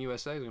Juniors, Team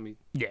USA is going to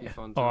be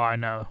fun too. Oh, I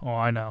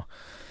know.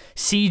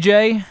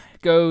 CJ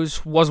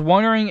was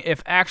wondering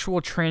if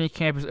actual training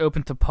camp is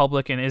open to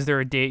public and is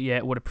there a date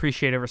yet? Would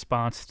appreciate a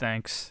response.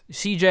 Thanks.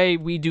 CJ,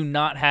 we do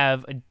not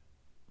have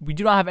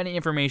any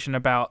information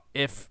about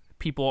if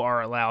people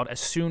are allowed.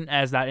 As soon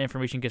as that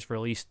information gets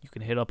released, you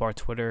can hit up our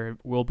Twitter.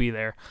 We'll be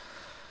there.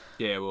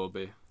 Yeah, we'll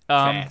be.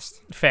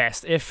 Fast.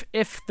 If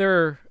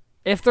they're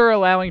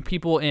allowing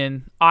people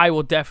in, I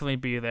will definitely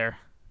be there.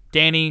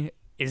 Danny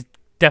is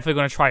definitely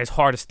going to try his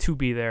hardest to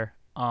be there.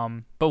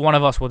 But one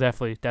of us will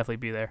definitely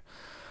be there.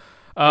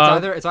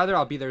 It's either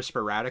I'll be there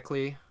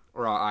sporadically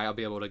or I'll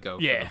be able to go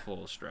for the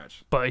full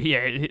stretch. But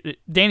yeah,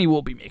 Danny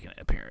will be making an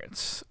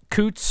appearance.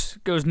 Coots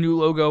goes new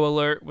logo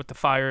alert with the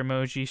fire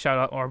emoji. Shout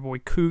out our boy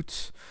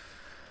Coots.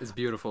 It's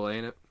beautiful,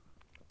 ain't it?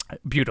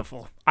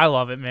 Beautiful. I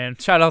love it, man.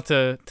 Shout out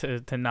to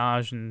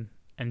Naj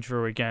and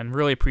Drew again.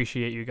 Really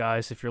appreciate you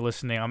guys if you're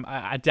listening.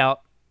 I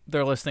doubt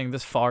they're listening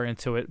this far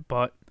into it,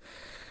 but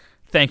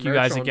thank you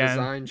guys again.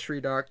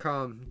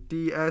 DesignTree.com.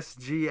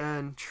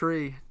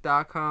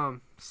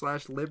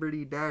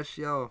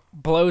 DSGNTree.com/Liberty-Yo.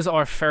 Blows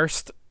our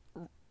first,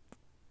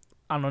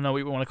 I don't know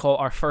what we want to call it,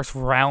 our first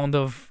round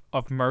of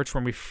merch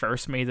when we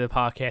first made the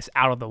podcast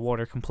out of the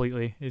water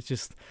completely. It's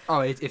just...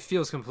 Oh, it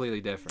feels completely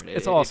different.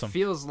 It's awesome. It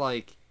feels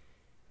like...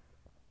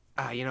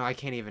 I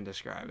can't even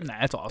describe it.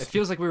 Nah, it's awesome. It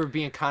feels like we were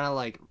being kind of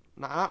like,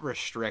 not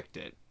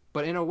restricted,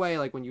 but in a way,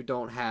 like when you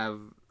don't have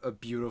a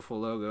beautiful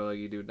logo like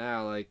you do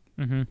now, like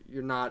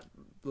you're not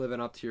living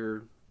up to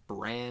your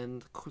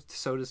brand,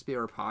 so to speak,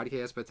 or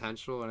podcast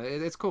potential, and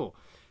it's cool.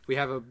 We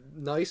have a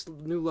nice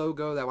new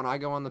logo that when I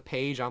go on the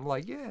page, I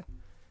like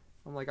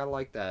I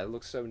like that. It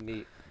looks so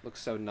neat.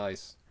 Looks so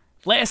nice.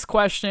 Last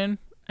question,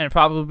 and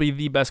probably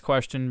the best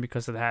question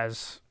because it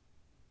has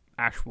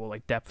actual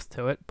like depth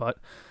to it, but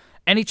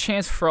any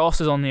chance Frost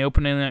is on the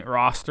opening night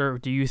roster, or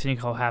do you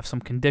think he'll have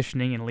some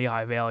conditioning in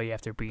Lehigh Valley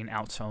after being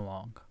out so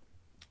long?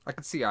 I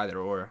could see either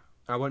or.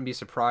 I wouldn't be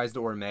surprised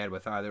or mad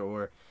with either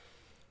or.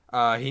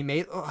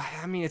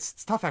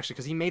 It's tough actually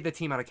because he made the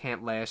team out of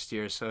camp last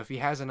year. So if he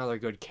has another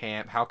good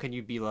camp, how can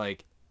you be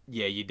like,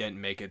 yeah, you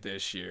didn't make it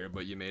this year,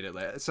 but you made it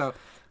last? So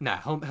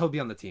he'll be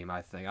on the team.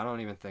 I think. I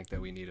don't even think that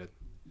we need it.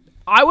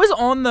 I was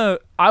on the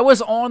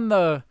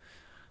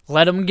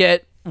let him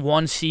get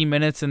 1C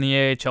minutes in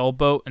the AHL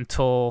boat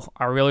until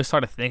I really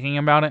started thinking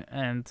about it,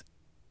 and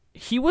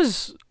he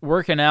was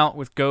working out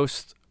with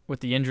Ghost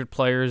with the injured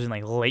players in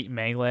like late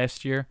May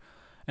last year.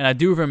 And I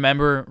do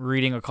remember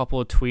reading a couple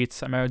of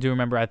tweets.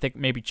 I think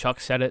maybe Chuck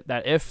said it,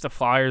 that if the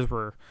Flyers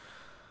were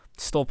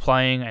still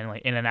playing and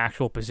like in an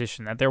actual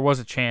position, that there was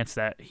a chance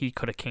that he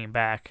could have came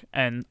back.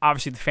 And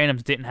obviously the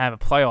Phantoms didn't have a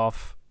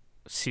playoff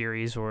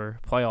series or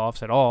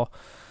playoffs at all.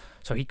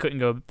 So he couldn't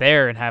go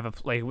there and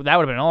have that would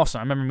have been awesome.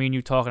 I remember me and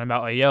you talking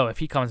about yo, if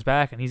he comes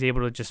back and he's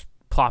able to just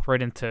plop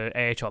right into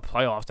AHL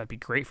playoffs, that'd be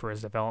great for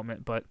his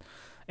development. But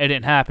it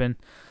didn't happen.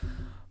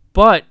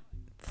 But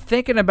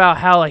thinking about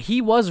how he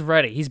was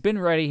ready, he's been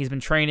ready, he's been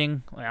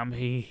training.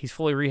 He's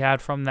fully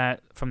rehabbed from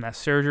that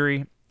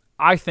surgery.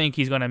 I think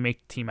he's going to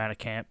make the team out of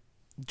camp,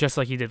 just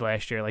like he did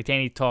last year. Like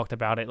Danny talked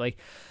about it,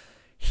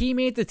 he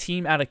made the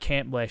team out of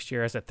camp last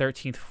year as the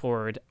 13th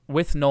forward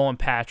with Nolan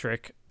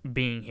Patrick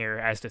being here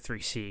as the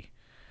 3C.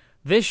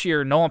 This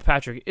year, Nolan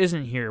Patrick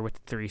isn't here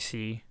with the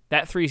 3C.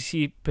 That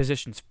 3C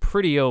position's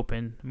pretty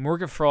open.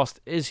 Morgan Frost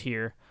is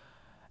here.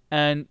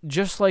 And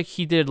just like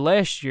he did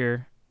last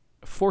year,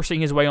 forcing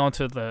his way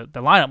onto the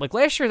lineup. Like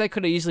last year, they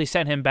could have easily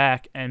sent him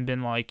back and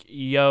been like,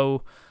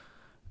 yo,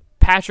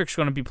 Patrick's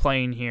going to be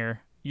playing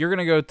here. You're going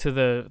to go to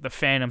the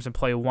Phantoms and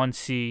play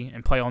 1C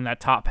and play on that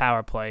top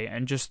power play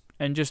and just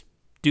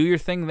do your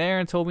thing there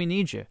until we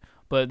need you.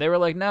 But they were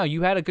like, no,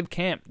 you had a good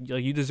camp.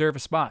 You deserve a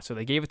spot. So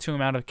they gave it to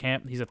him out of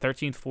camp. He's a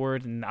 13th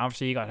forward, and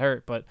obviously he got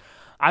hurt. But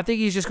I think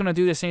he's just going to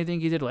do the same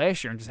thing he did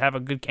last year and just have a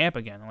good camp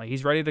again.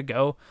 He's ready to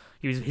go.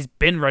 He's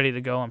been ready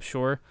to go, I'm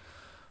sure.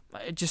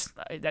 It just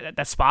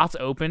that spot's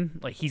open.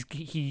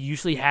 He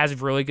usually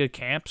has really good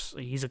camps.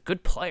 He's a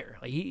good player.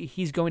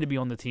 He's going to be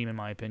on the team, in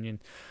my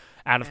opinion,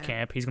 out of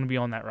camp. He's going to be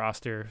on that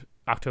roster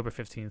October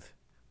 15th,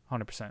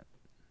 100%.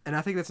 And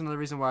I think that's another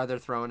reason why they're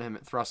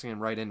thrusting him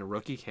right into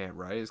rookie camp,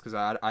 right? Is because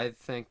I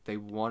think they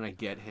want to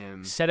get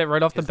him set it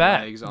right off the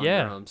bat,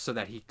 so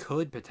that he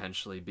could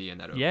potentially be in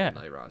that open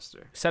night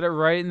roster. Set it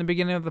right in the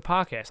beginning of the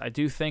podcast. I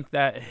do think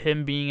that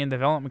him being in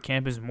development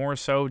camp is more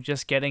so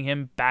just getting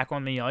him back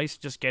on the ice,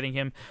 just getting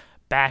him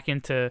back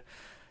into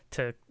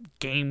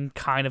game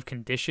kind of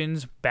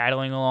conditions,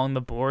 battling along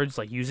the boards,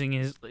 using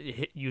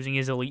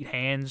his elite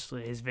hands,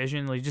 his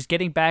vision, just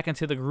getting back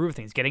into the groove of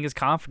things, getting his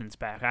confidence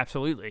back.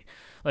 Absolutely.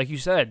 Like you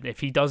said,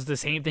 if he does the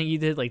same thing he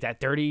did, like that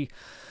dirty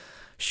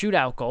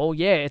shootout goal,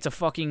 yeah, it's a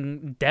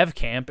fucking dev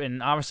camp,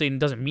 and obviously it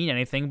doesn't mean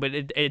anything, but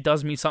it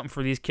does mean something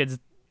for these kids'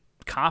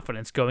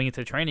 confidence going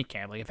into training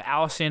camp. If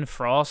Allison,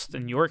 Frost,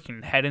 and York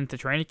can head into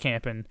training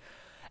camp and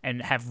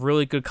have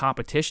really good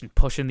competition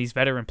pushing these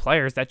veteran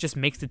players, that just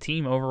makes the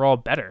team overall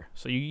better.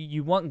 So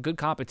you want good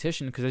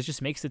competition because it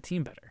just makes the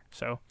team better.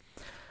 So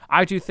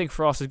I do think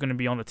Frost is going to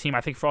be on the team.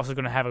 I think Frost is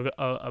going to have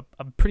a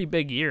pretty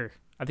big year.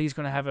 I think he's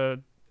going to have a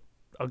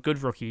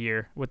good rookie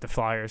year with the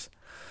Flyers.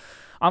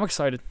 I'm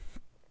excited.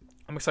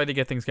 I'm excited to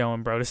get things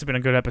going, bro. This has been a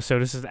good episode.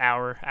 This is an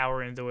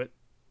hour into it.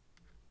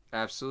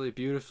 Absolutely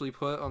beautifully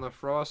put on the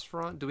Frost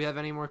front. Do we have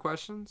any more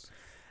questions?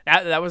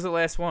 That was the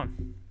last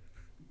one.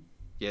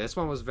 Yeah, this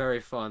one was very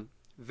fun.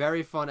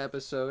 Very fun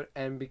episode.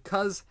 And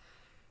because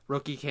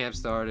rookie camp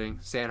starting,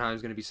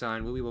 Sanheim's going to be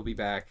signed. We will be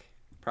back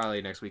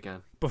probably next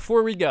weekend.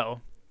 Before we go,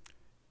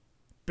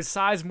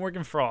 besides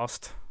Morgan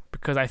Frost,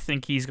 because I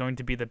think he's going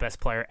to be the best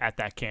player at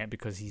that camp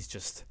because he's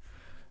just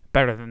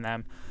better than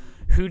them,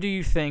 who do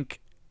you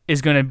think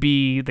is going to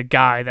be the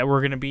guy that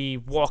we're going to be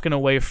walking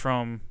away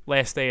from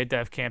last day of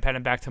dev camp,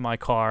 heading back to my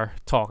car,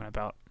 talking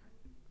about?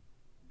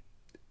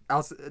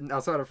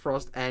 Outside of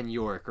Frost and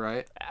York,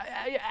 right?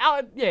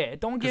 Yeah,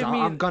 don't give me...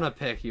 I'm going to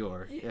pick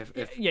York.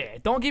 Yeah,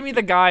 don't give me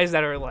the guys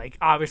that are,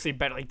 obviously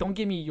better. Don't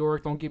give me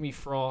York, don't give me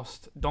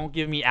Frost, don't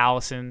give me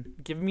Allison.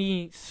 Give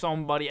me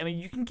somebody... I mean,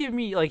 you can give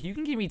me,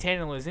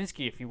 Tanner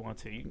Lazinski if you want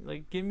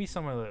to. Give me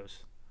some of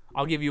those.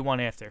 I'll give you one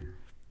after.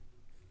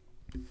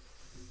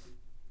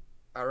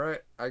 All right,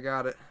 I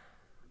got it.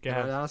 Go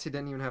ahead. I honestly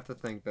didn't even have to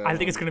think that. I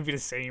think it's going to be the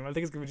same. I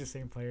think it's going to be the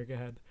same player. Go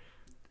ahead.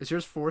 Is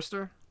yours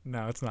Forster?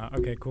 No, it's not.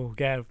 Okay, cool.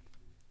 Go ahead.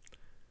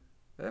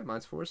 Yeah,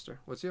 mine's Forster.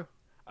 What's you?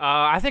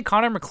 I think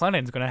Connor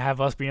McLennan's going to have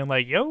us being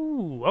like,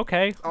 yo,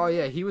 okay. Oh,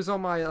 yeah, he was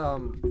on my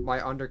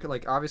my under...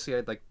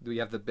 obviously, we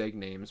have the big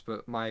names,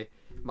 but my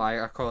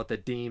I call it the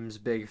Deems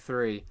Big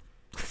Three.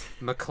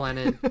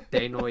 McLennan,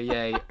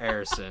 Desnoyers,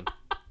 Harrison.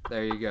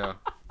 There you go.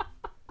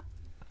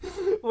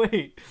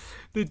 Wait,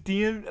 the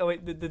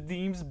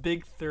Deems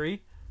Big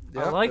Three?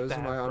 Yep, I like those that,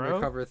 are my bro.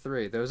 undercover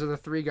three. Those are the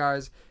three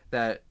guys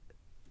that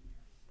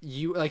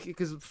you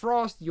because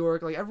Frost,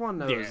 York, everyone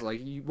knows. Yeah.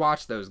 You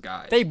watch those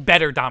guys. They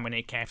better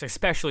dominate camps,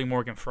 especially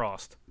Morgan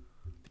Frost.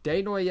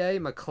 Desnoyers,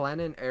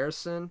 McLennan,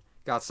 Harrison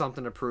got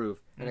something to prove,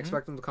 and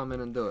expect them to come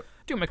in and do it.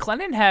 Dude,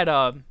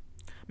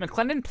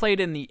 McLennan played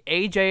in the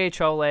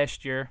AJHL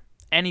last year,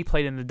 and he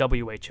played in the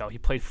WHL. He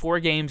played 4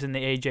 games in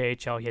the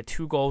AJHL. He had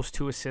 2 goals,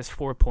 2 assists,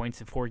 4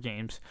 points in 4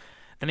 games.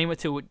 Then he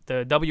went to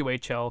the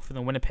WHL for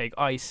the Winnipeg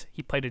Ice.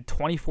 He played in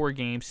 24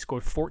 games,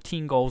 scored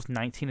 14 goals,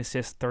 19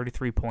 assists,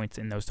 33 points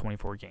in those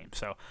 24 games.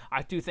 So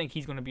I do think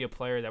he's going to be a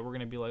player that we're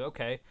going to be like,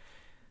 okay,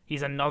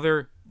 he's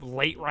another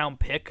late-round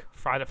pick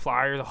for the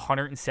Flyers,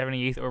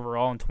 178th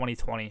overall in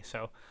 2020.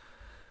 So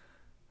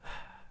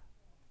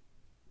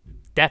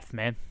depth,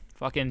 man.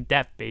 Fucking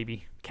depth,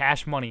 baby.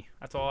 Cash money.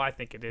 That's all I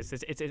think it is.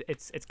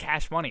 It's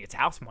cash money. It's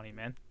house money,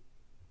 man.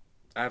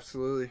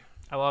 Absolutely.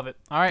 I love it.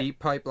 All right. Deep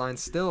pipeline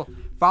still.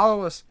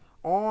 Follow us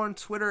on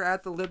Twitter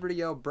at the Liberty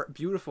Yell.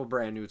 Beautiful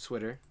brand new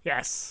Twitter.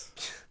 Yes.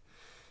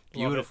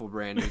 Beautiful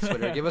brand new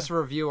sweater. Give us a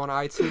review on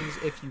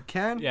iTunes if you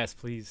can. Yes,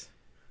 please.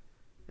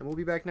 And we'll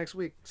be back next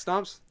week.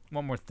 Stomps?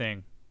 One more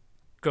thing.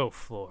 Go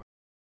Floor.